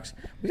of socks.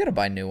 We got to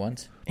buy new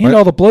ones. And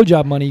all the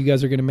blowjob money you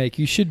guys are going to make.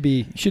 You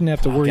shouldn't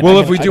have to worry. Well,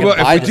 about if we I do can well,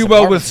 buy if we this do well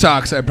apartment. with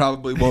socks, I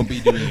probably won't be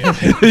doing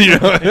it. You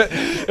know,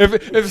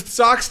 if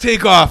socks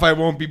take off, I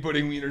won't be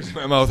putting wieners in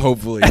my mouth.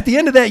 Hopefully, At the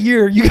end of that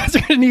year, you guys are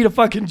going to need a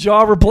fucking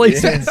jaw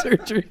replacement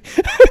surgery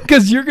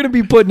because you're going to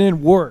be putting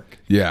in work.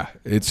 yeah,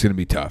 it's gonna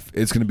be tough.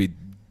 It's gonna be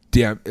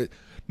damn.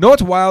 No,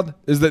 what's wild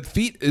is that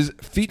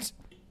feet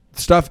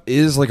stuff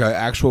is like an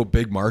actual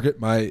big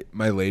market. My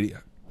lady,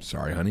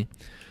 sorry, honey,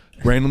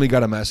 randomly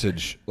got a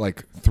message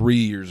like 3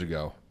 years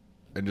ago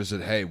and just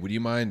said, "Hey, would you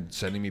mind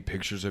sending me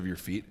pictures of your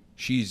feet?"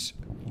 She's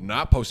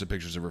not posted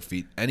pictures of her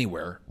feet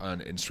anywhere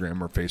on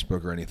Instagram or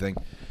Facebook or anything.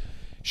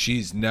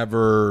 She's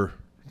never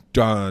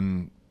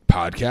done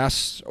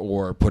podcasts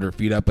or put her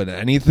feet up in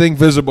anything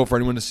visible for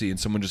anyone to see. And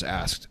someone just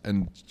asked,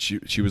 and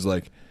she was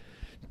like,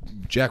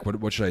 "Jack,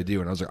 what should I do?"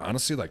 And I was like,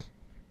 honestly, like,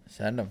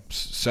 Send them.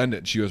 send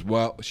it. She goes,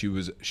 well, she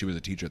was a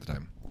teacher at the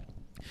time.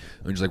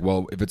 And she's like,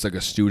 well, if it's like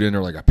a student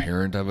or like a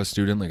parent of a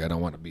student, like I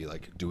don't want to be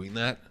like doing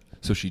that.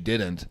 So she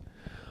didn't.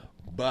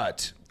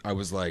 But I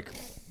was like,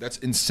 that's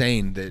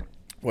insane that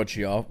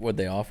What'd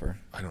they offer?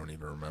 I don't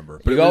even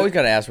remember. But it you was- always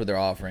got to ask what they're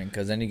offering,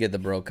 because then you get the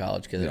broke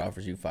college kid that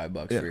offers you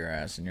 $5 for your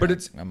ass, and you're But like,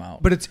 it's I'm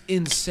out. But it's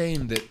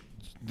insane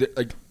that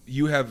like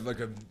you have like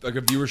a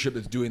viewership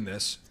that's doing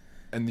this,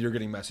 and you're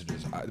getting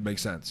messages. It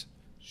makes sense.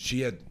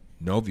 She had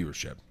no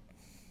viewership,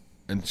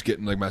 and it's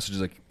getting like messages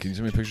like, "Can you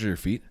send me a picture of your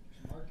feet?"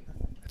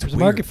 It's There's a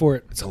market for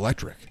it. It's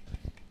electric.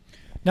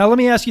 Now let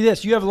me ask you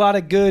this: you have a lot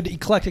of good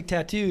eclectic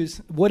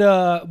tattoos.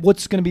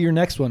 What's going to be your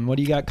next one? What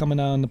do you got coming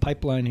on the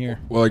pipeline here?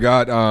 Well, I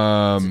got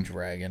It's a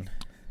dragon.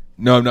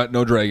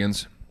 no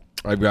dragons.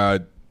 I've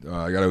got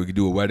I got to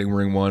do a wedding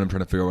ring one. I'm trying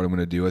to figure out what I'm going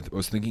to do. I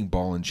was thinking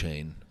ball and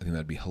chain. I think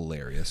that'd be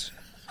hilarious.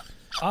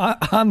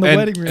 On the and,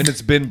 wedding ring. and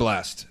it's been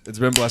blessed. It's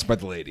been blessed by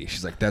the lady.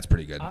 She's like, that's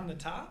pretty good. On the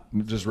top?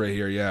 Just right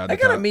here, yeah. I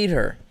gotta meet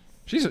her.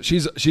 She's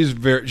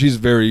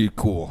very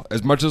cool.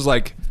 As much as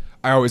like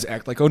I always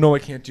act like, oh no, I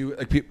can't do it.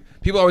 Like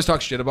people always talk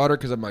shit about her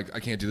because I'm like, I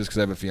can't do this because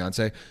I have a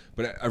fiance.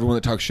 But everyone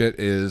that talks shit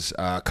is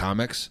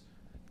comics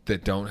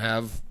that don't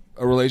have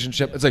a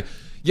relationship. It's like,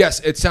 yes,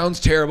 it sounds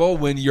terrible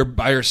when you're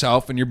by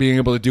yourself and you're being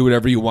able to do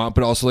whatever you want.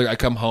 But also, like, I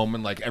come home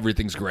and like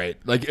everything's great.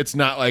 Like, it's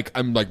not like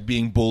I'm like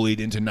being bullied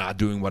into not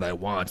doing what I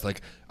want.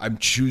 Like, I'm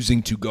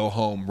choosing to go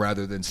home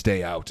rather than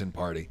stay out and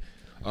party.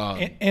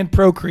 And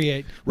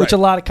procreate, which Right.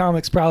 a lot of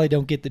comics probably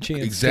don't get the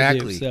chance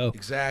Exactly. to do. So.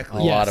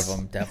 Exactly. A lot of Yes.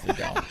 them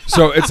definitely don't.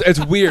 So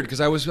it's weird because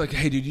I was like,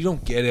 hey, dude, you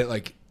don't get it.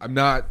 Like, I'm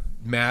not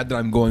mad that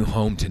I'm going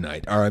home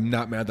tonight, or I'm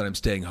not mad that I'm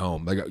staying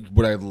home. Like,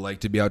 would I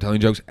like to be out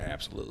telling jokes?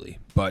 Absolutely.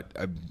 But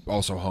I'm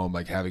also home,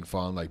 like, having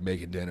fun, like,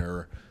 making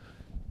dinner,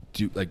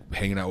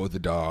 hanging out with the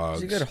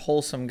dogs. He's a good,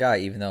 wholesome guy,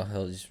 even though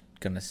he's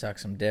gonna suck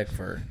some dick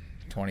for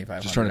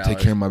 $2,500. Just trying to take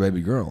care of my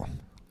baby girl.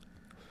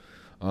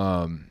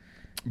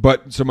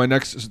 But so my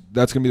next,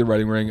 that's gonna be the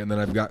wedding ring, and then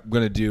I'm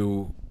gonna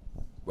do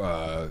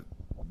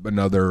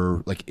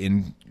another like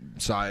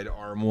inside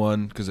arm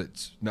one because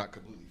it's not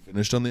completely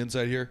finished on the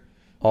inside here.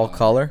 All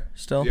color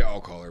still. Yeah,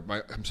 all collar.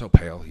 I'm so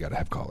pale. You got to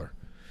have collar.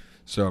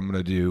 So I'm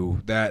gonna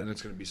do that, and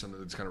it's gonna be something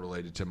that's kind of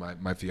related to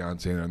my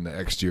fiance. And on the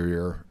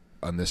exterior,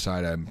 on this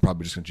side, I'm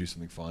probably just gonna choose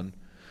something fun.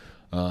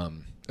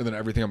 And then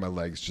everything on my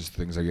legs, just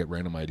things I get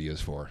random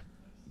ideas for.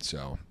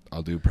 So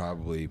I'll do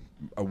probably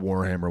a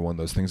Warhammer one of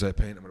those things I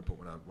paint. I'm gonna put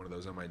one of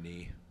those on my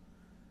knee,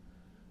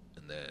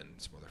 and then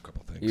some other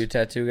couple things. You a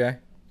tattoo guy?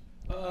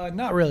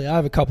 Not really. I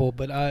have a couple,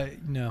 but I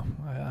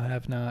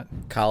have not.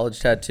 College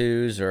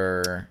tattoos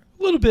or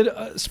A little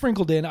bit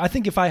sprinkled in. I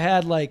think if I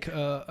had like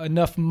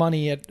enough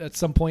money at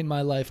some point in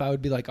my life, I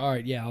would be like, all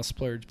right, yeah, I'll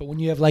splurge. But when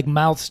you have like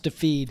mouths to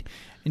feed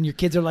and your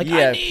kids are like,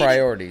 I need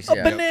priorities. a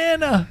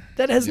banana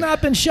that has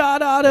not been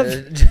shot out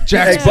of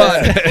Jack's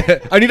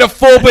butt. I need a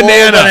full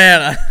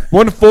banana.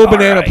 One full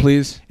banana,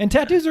 please. And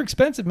tattoos are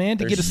expensive, man.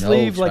 To get a There's no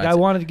sleeve, like I expensive.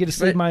 wanted to get a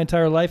sleeve my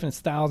entire life, and it's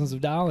thousands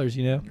of dollars.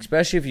 You know,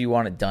 Especially if you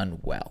want it done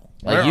well.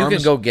 My Like you can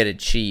arms- go get it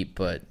cheap,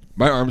 but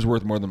My arm's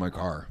worth more than my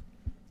car,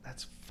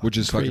 which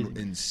is crazy. fucking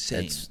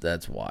insane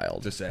that's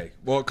wild. to say.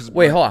 Well, because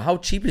Wait, hold on. How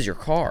cheap is your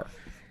car?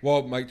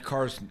 Well, my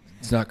car's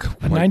it's not a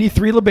quite.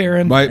 '93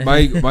 LeBaron.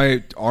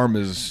 My arm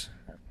is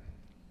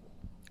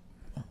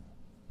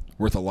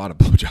worth a lot of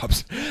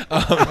blowjobs.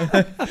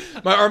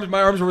 My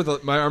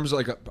arm's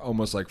like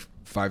almost like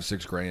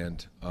 $5-6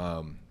 grand.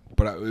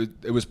 But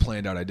it was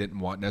planned out. I didn't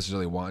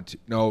necessarily want to.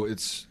 No,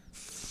 it's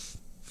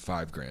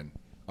 $5 grand.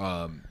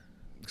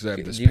 Because I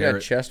have this Do you parrot.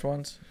 got chest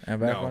ones and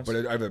back No, ones?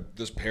 but I have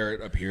this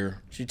parrot up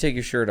here. Should you take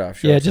your shirt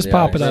off? Yeah, Show just to the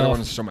pop audience. it I don't off.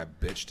 want to show my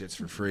bitch tits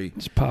for free.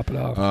 Just pop it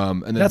off.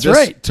 And then That's this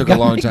right. took You a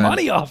gotta long make time.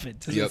 money off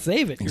it to Yep.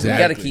 save it. You Exactly.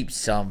 got to keep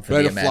some for But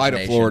I the had to fly to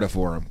imagination. Florida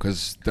for him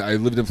because I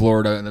lived in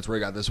Florida and that's where I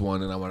got this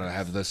one, and I wanted to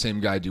have the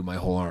same guy do my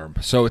whole arm.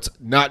 So it's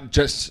not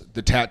just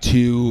the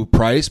tattoo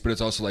price, but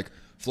it's also like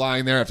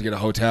flying there. I have to get a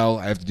hotel.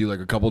 I have to do like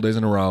a couple days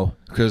in a row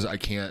because I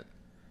can't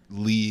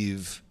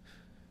leave.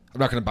 I'm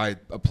not going to buy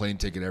a plane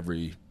ticket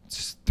every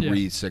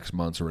 3-6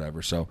 months or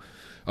whatever. So,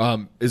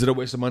 is it a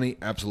waste of money?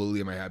 Absolutely.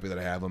 Am I happy that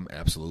I have them?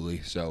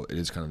 Absolutely. So it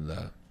is kind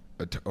of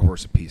a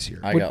horse apiece here.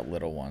 I got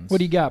little ones. What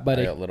do you got,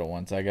 buddy? I got little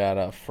ones. I got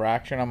a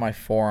fraction on my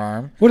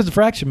forearm. What does the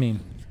fraction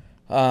mean?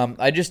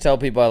 I just tell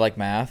people I like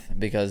math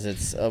because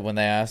it's when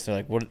they ask, they're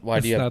like, "Why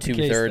That's do you have not the 2/3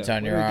 case, though.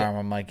 on What your do we got? arm?"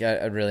 I'm like,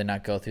 I'd really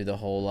not go through the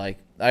whole like.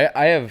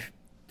 I have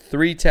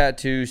 3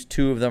 tattoos.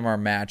 2 of them are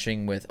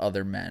matching with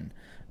other men.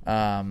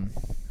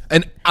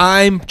 And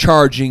I'm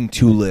charging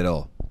too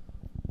little.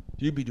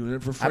 You'd be doing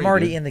it for free. I'm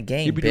already dude. in the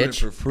game, You'd be doing it bitch.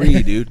 for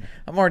free, dude.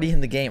 I'm already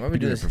in the game. I've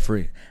been You're doing doing it this for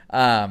free.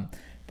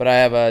 But I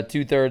have a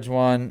 2/3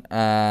 one.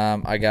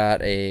 I got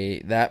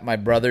that my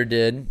brother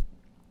did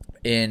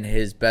in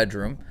his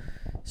bedroom.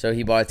 So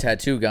he bought a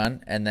tattoo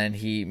gun, and then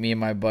me and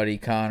my buddy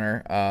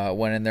Connor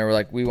went in there. We're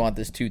like, we want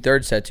this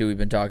 2/3 tattoo we've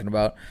been talking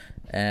about,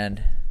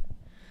 and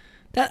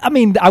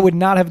I would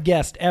not have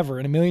guessed ever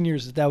in a million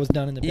years that was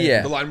done in the bedroom.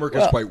 Yeah. The line work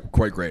Well, is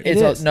quite great. It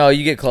is. no,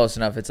 you get close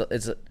enough. It's a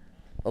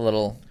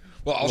little.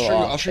 Well, I'll little show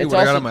you. off. I'll show you It's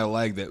what I got also- on my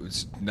leg that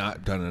was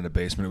not done in a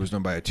basement. It was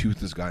done by a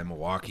toothless guy in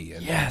Milwaukee.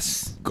 And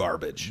Yes.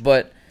 garbage.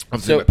 But I'm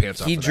so taking my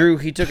pants off he for that. drew.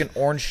 He took an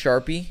orange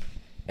Sharpie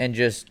and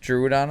just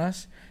drew it on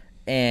us.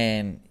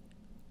 And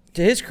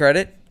to his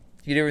credit,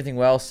 he did everything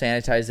well.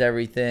 Sanitized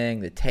everything,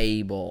 the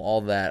table,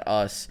 all that.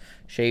 Us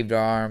shaved our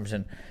arms,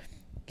 and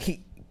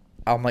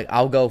I'm like,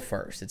 I'll go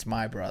first. It's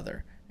my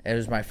brother. It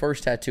was my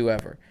first tattoo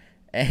ever.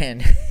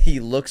 And he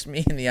looks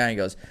me in the eye and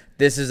goes,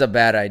 "This is a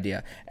bad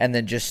idea," and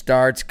then just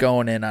starts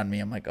going in on me.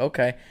 I'm like,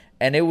 okay.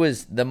 And it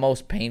was the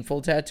most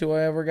painful tattoo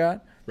I ever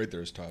got. Right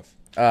there is tough.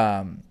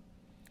 And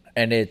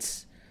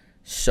it's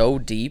so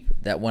deep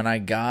that when I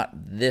got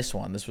this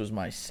one, this was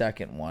my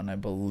second one, I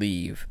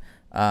believe.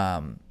 You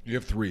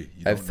have 3.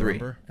 You I have don't 3.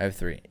 remember? I have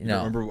 3. You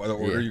don't remember the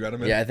order you got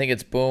them in? Yeah, I think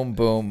it's boom,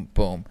 boom,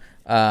 boom.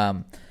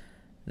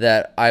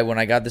 That when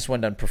I got this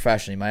one done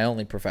professionally, my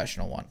only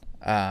professional one.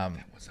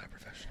 Was that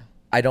professional?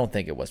 I don't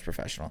think it was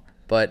professional,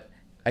 but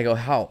I go,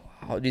 how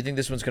do you think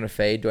this one's gonna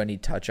fade? Do I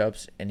need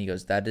touch-ups? And he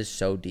goes, that is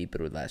so deep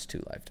it would last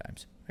 2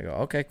 lifetimes. I go,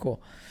 okay,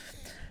 cool.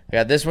 I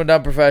got this one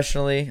done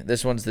professionally.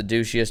 This one's the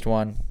douchiest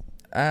one.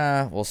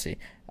 We'll see.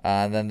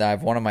 And then I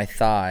have one on my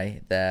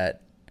thigh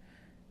that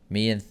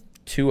me and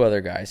 2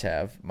 other guys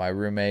have. My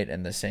roommate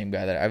and the same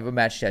guy. That I have a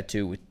match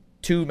tattoo with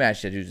 2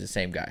 match tattoos with the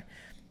same guy.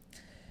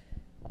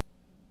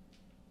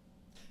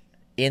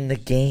 In the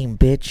game,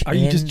 bitch. Are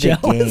you In just the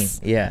jealous?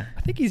 game. Yeah.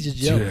 I think he's just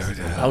jealous.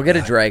 I'll get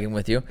a dragon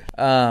with you.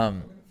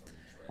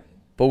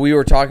 But we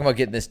were talking about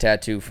getting this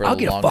tattoo for I'll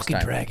the get a longest fucking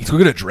time. dragon. Let's go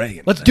get a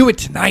dragon. Let's do it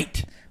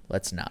tonight.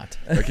 Let's not.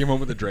 I came home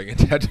with a dragon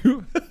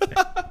tattoo.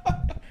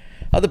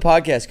 How'd the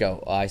podcast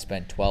go? Oh, I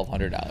spent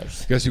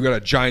 $1,200. Guess you got a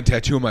giant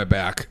tattoo on my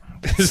back.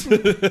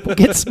 We'll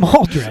get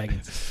small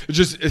dragons.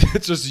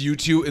 It's just you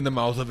 2 in the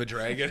mouth of a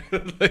dragon,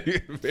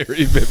 like,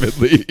 very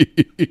vividly.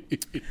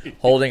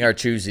 Holding our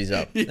choosies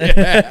up.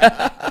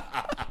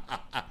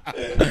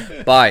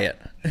 Buy it.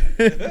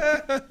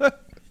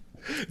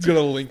 It's got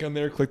a link on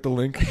there. Click the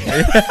link.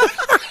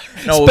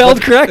 No,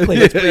 Spelled correctly.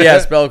 Yeah,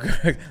 spelled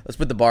correct. Let's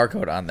put the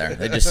barcode on there.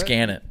 They just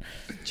scan it.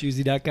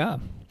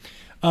 Choosy.com.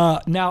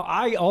 Now,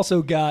 I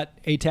also got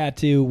a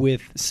tattoo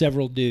with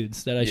several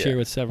dudes that I share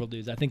with several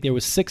dudes. I think there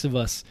was 6 of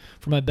us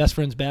for my best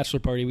friend's bachelor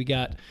party. We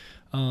got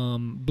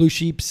blue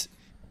sheeps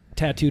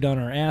tattooed on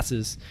our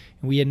asses.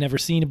 And we had never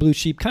seen a blue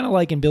sheep, kind of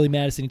like in Billy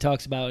Madison. He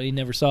talks about he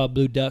never saw a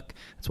blue duck.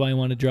 That's why he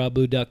wanted to draw a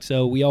blue duck.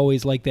 So we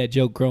always liked that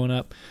joke growing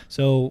up.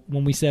 So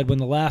when we said when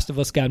the last of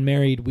us got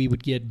married, we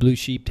would get blue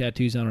sheep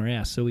tattoos on our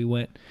ass. So we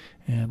went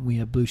and we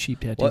have blue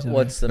sheep tattoos on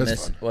our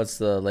ass. What's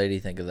the lady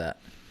think of that?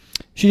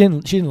 She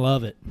didn't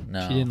love it.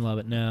 No. She didn't love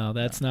it. No,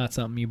 that's not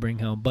something you bring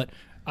home. But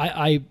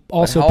I But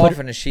also how put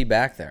often is she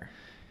back there?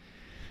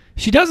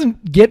 She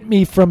doesn't get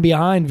me from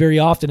behind very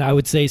often, I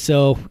would say.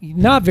 So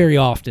not very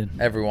often.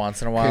 Every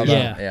once in a while,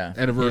 Yeah. though? Yeah.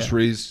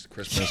 Anniversaries,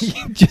 Christmas,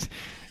 Just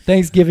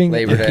Thanksgiving,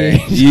 Labor Day.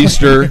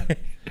 occasion.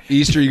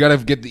 Easter. You got to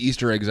get the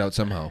Easter eggs out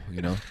somehow.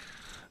 You know.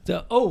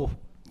 So,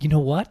 you know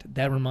what?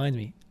 That reminds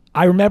me.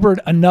 I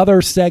remembered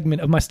another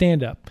segment of my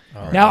stand-up.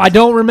 Now I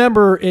don't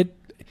remember it.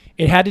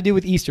 It had to do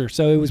with Easter.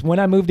 So it was when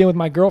I moved in with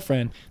my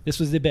girlfriend. This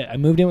was the bit. I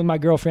moved in with my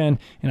girlfriend,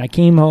 and I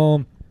came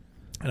home,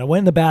 and I went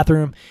in the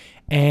bathroom,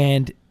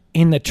 and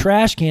in the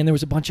trash can there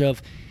was a bunch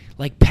of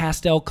like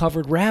pastel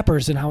covered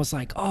wrappers, and I was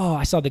like, oh,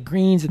 I saw the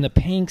greens and the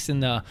pinks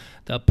and the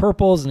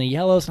purples and the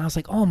yellows, and I was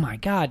like, oh my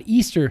God,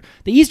 Easter.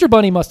 The Easter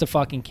Bunny must have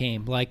fucking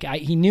came. Like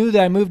he knew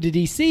that I moved to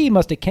DC, he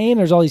must have came.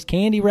 There's all these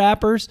candy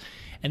wrappers,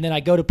 and then I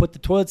go to put the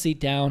toilet seat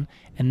down,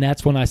 and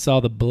that's when I saw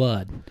the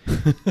blood.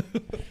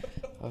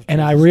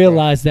 And I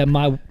realized that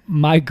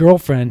my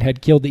girlfriend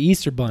had killed the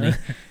Easter Bunny.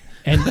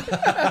 And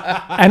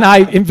I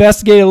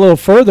investigated a little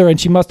further, and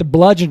she must have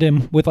bludgeoned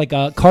him with like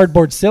a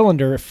cardboard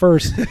cylinder at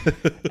first,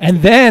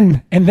 and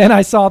then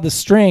I saw the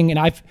string,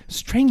 and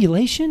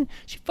strangulation.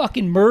 She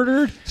fucking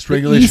murdered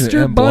Strangulation the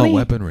Easter and Bunny. blunt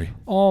weaponry.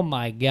 Oh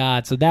my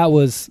God! So that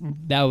was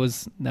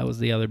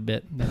the other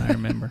bit that I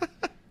remember.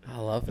 I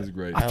love it. That's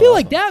great. I feel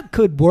like that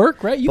could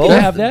work, right? You Both,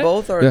 can have that.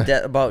 Both are Yeah.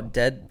 about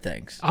dead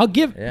things. I'll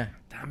give. Yeah.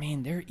 I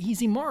mean, they're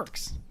easy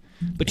marks.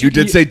 But You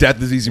did say death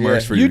is easy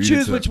marks Yeah. for you. you did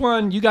choose say which that.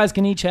 one. You guys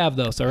can each have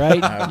those. All right,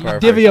 you perfect.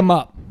 divvy them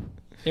up.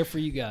 They're for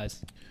you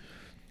guys.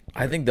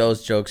 I think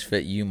those jokes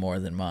fit you more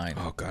than mine.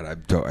 Oh God,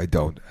 I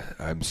don't.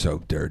 I'm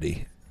so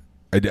dirty.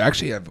 I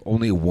actually have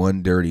only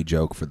one dirty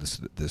joke for this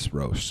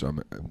roast, so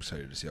I'm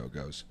excited to see how it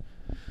goes.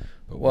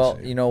 But Well,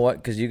 see. you know what?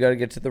 Because you got to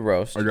get to the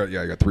roast. I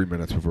got 3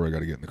 minutes before I got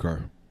to get in the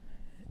car.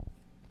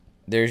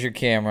 There's your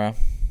camera.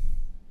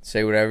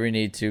 Say whatever you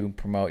need to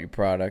promote your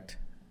product,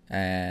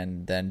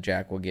 and then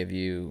Jack will give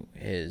you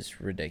his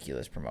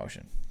ridiculous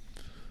promotion.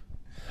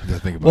 I gotta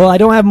think about Well, it. I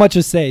don't have much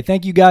to say.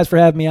 Thank you guys for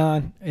having me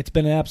on. It's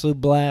been an absolute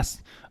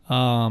blast.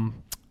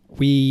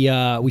 We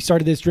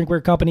started this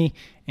drinkware company,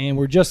 and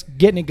we're just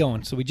getting it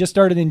going. So we just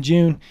started in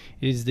June.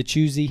 It is The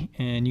Choosy,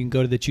 and you can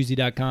go to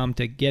thechoosy.com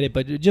to get it.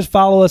 But just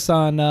follow us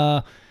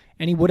on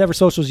whatever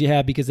socials you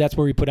have, because that's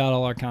where we put out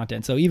all our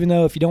content. So even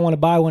though if you don't want to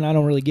buy one, I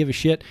don't really give a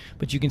shit,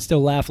 but you can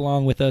still laugh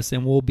along with us,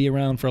 and we'll be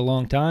around for a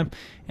long time.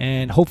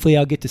 And hopefully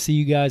I'll get to see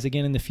you guys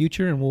again in the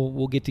future, and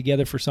we'll get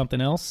together for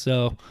something else.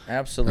 So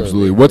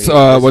Absolutely. What's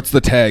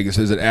the tag?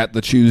 Is it at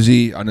the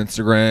Choosy on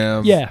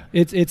Instagram? yeah,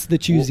 it's The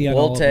Choosy. on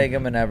all We'll of tag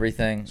them. them and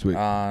everything Sweet.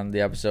 on the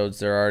episodes.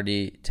 They're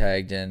already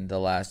tagged in the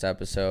last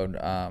episode.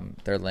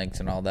 Their links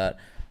and all that.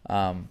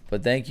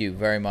 But thank you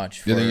very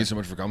much for, Yeah, thank you so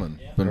much for coming.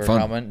 It's been for fun.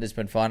 coming. It's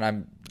been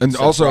fun. And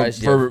also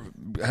surprised for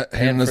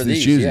handing And us for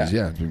these these, choosies. yeah.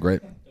 Yeah, it's been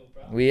great.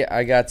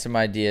 I got some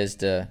ideas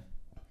to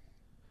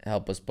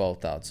help us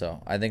both out,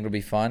 so I think it'll be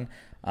fun.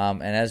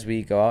 And as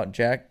we go out,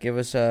 Jack, give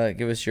us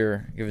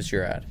your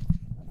ad.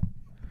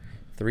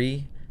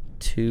 3,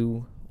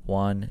 2,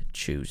 1,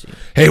 choosy.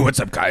 Hey, what's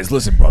up, guys?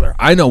 Listen, brother,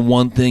 I know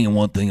one thing and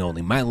one thing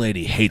only. My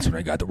lady hates when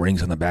I got the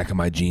rings on the back of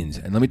my jeans.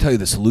 And let me tell you,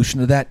 the solution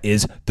to that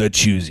is the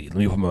Choosy. Let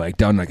me put my mic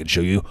down and I can show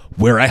you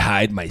where I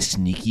hide my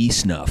sneaky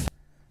snuff.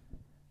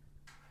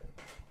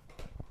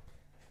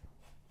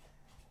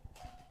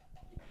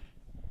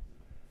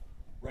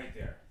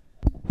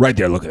 Right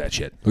there, look at that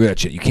shit. Look at that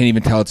shit. You can't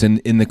even tell it's in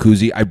the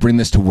koozie. I bring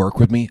this to work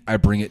with me. I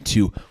bring it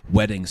to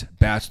weddings,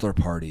 bachelor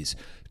parties,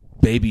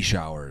 baby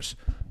showers,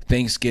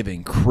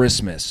 Thanksgiving,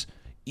 Christmas,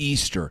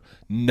 Easter.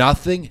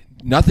 Nothing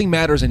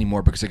matters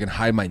anymore because I can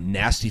hide my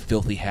nasty,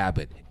 filthy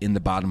habit in the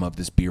bottom of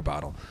this beer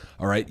bottle.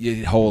 All right?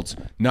 It holds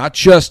not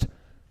just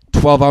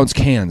 12-ounce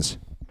cans,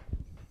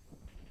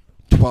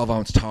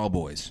 12-ounce tall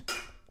boys,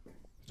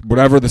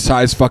 whatever the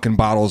size fucking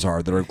bottles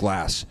are that are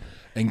glass.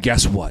 And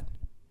guess what?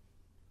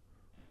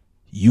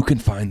 You can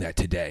find that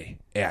today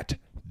at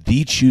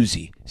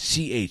thechoosy,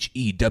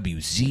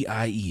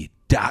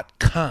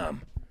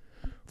 CHEWZIE.com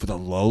for the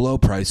low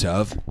price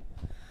of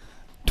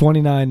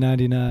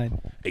 $29.99.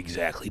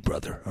 exactly,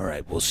 brother. All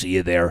right, we'll see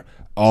you there.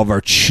 All of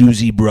our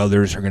choosy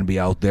brothers are going to be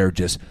out there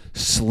just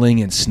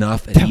slinging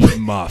snuff and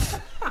eating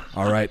muff.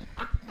 All right.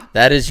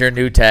 That is your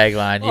new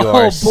tagline. You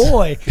Oh are.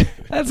 boy,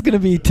 that's gonna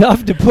be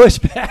tough to push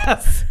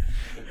past.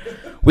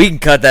 We can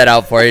cut that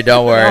out for you.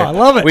 Don't worry. Oh, I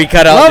love it. We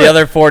cut out Love the it.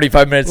 other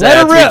 45 minutes Let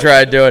her after we rip.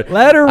 tried to do it.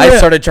 Let her I rip.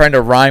 started trying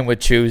to rhyme with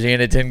choosy,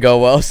 and it didn't go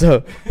well.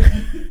 So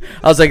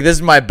I was like, "This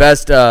is my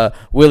best."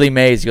 Willie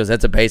Mays. He goes,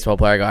 "That's a baseball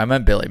player." I go, "I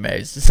meant Billy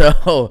Mays."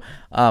 So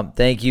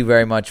thank you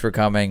very much for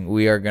coming.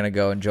 We are gonna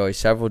go enjoy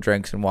several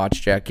drinks and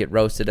watch Jack get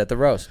roasted at the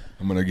roast.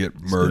 I'm going to get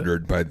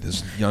murdered by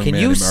this young Can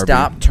man. you named RB.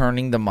 stop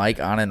turning the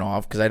mic on and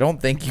off? Because I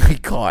don't think you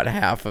caught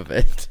half of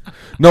it.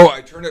 No,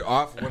 I turn it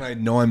off when I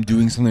know I'm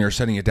doing something or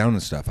setting it down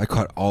and stuff. I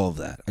caught all of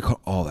that.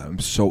 I'm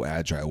so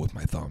agile with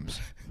my thumbs.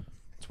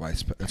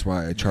 That's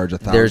why I charge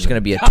 $1,000. There's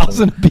gonna be a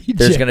Thousand BJ.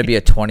 there's gonna be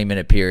a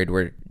 20-minute period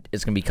where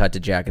it's gonna be cut to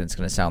Jack and it's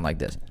gonna sound like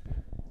this.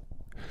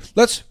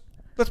 Let's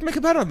make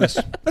a bet on this.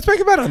 Let's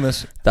make a bet on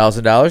this.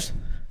 $1,000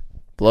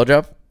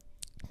 blowjob.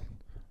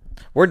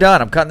 We're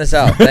done. I'm cutting this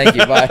out. Thank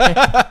you.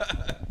 Bye.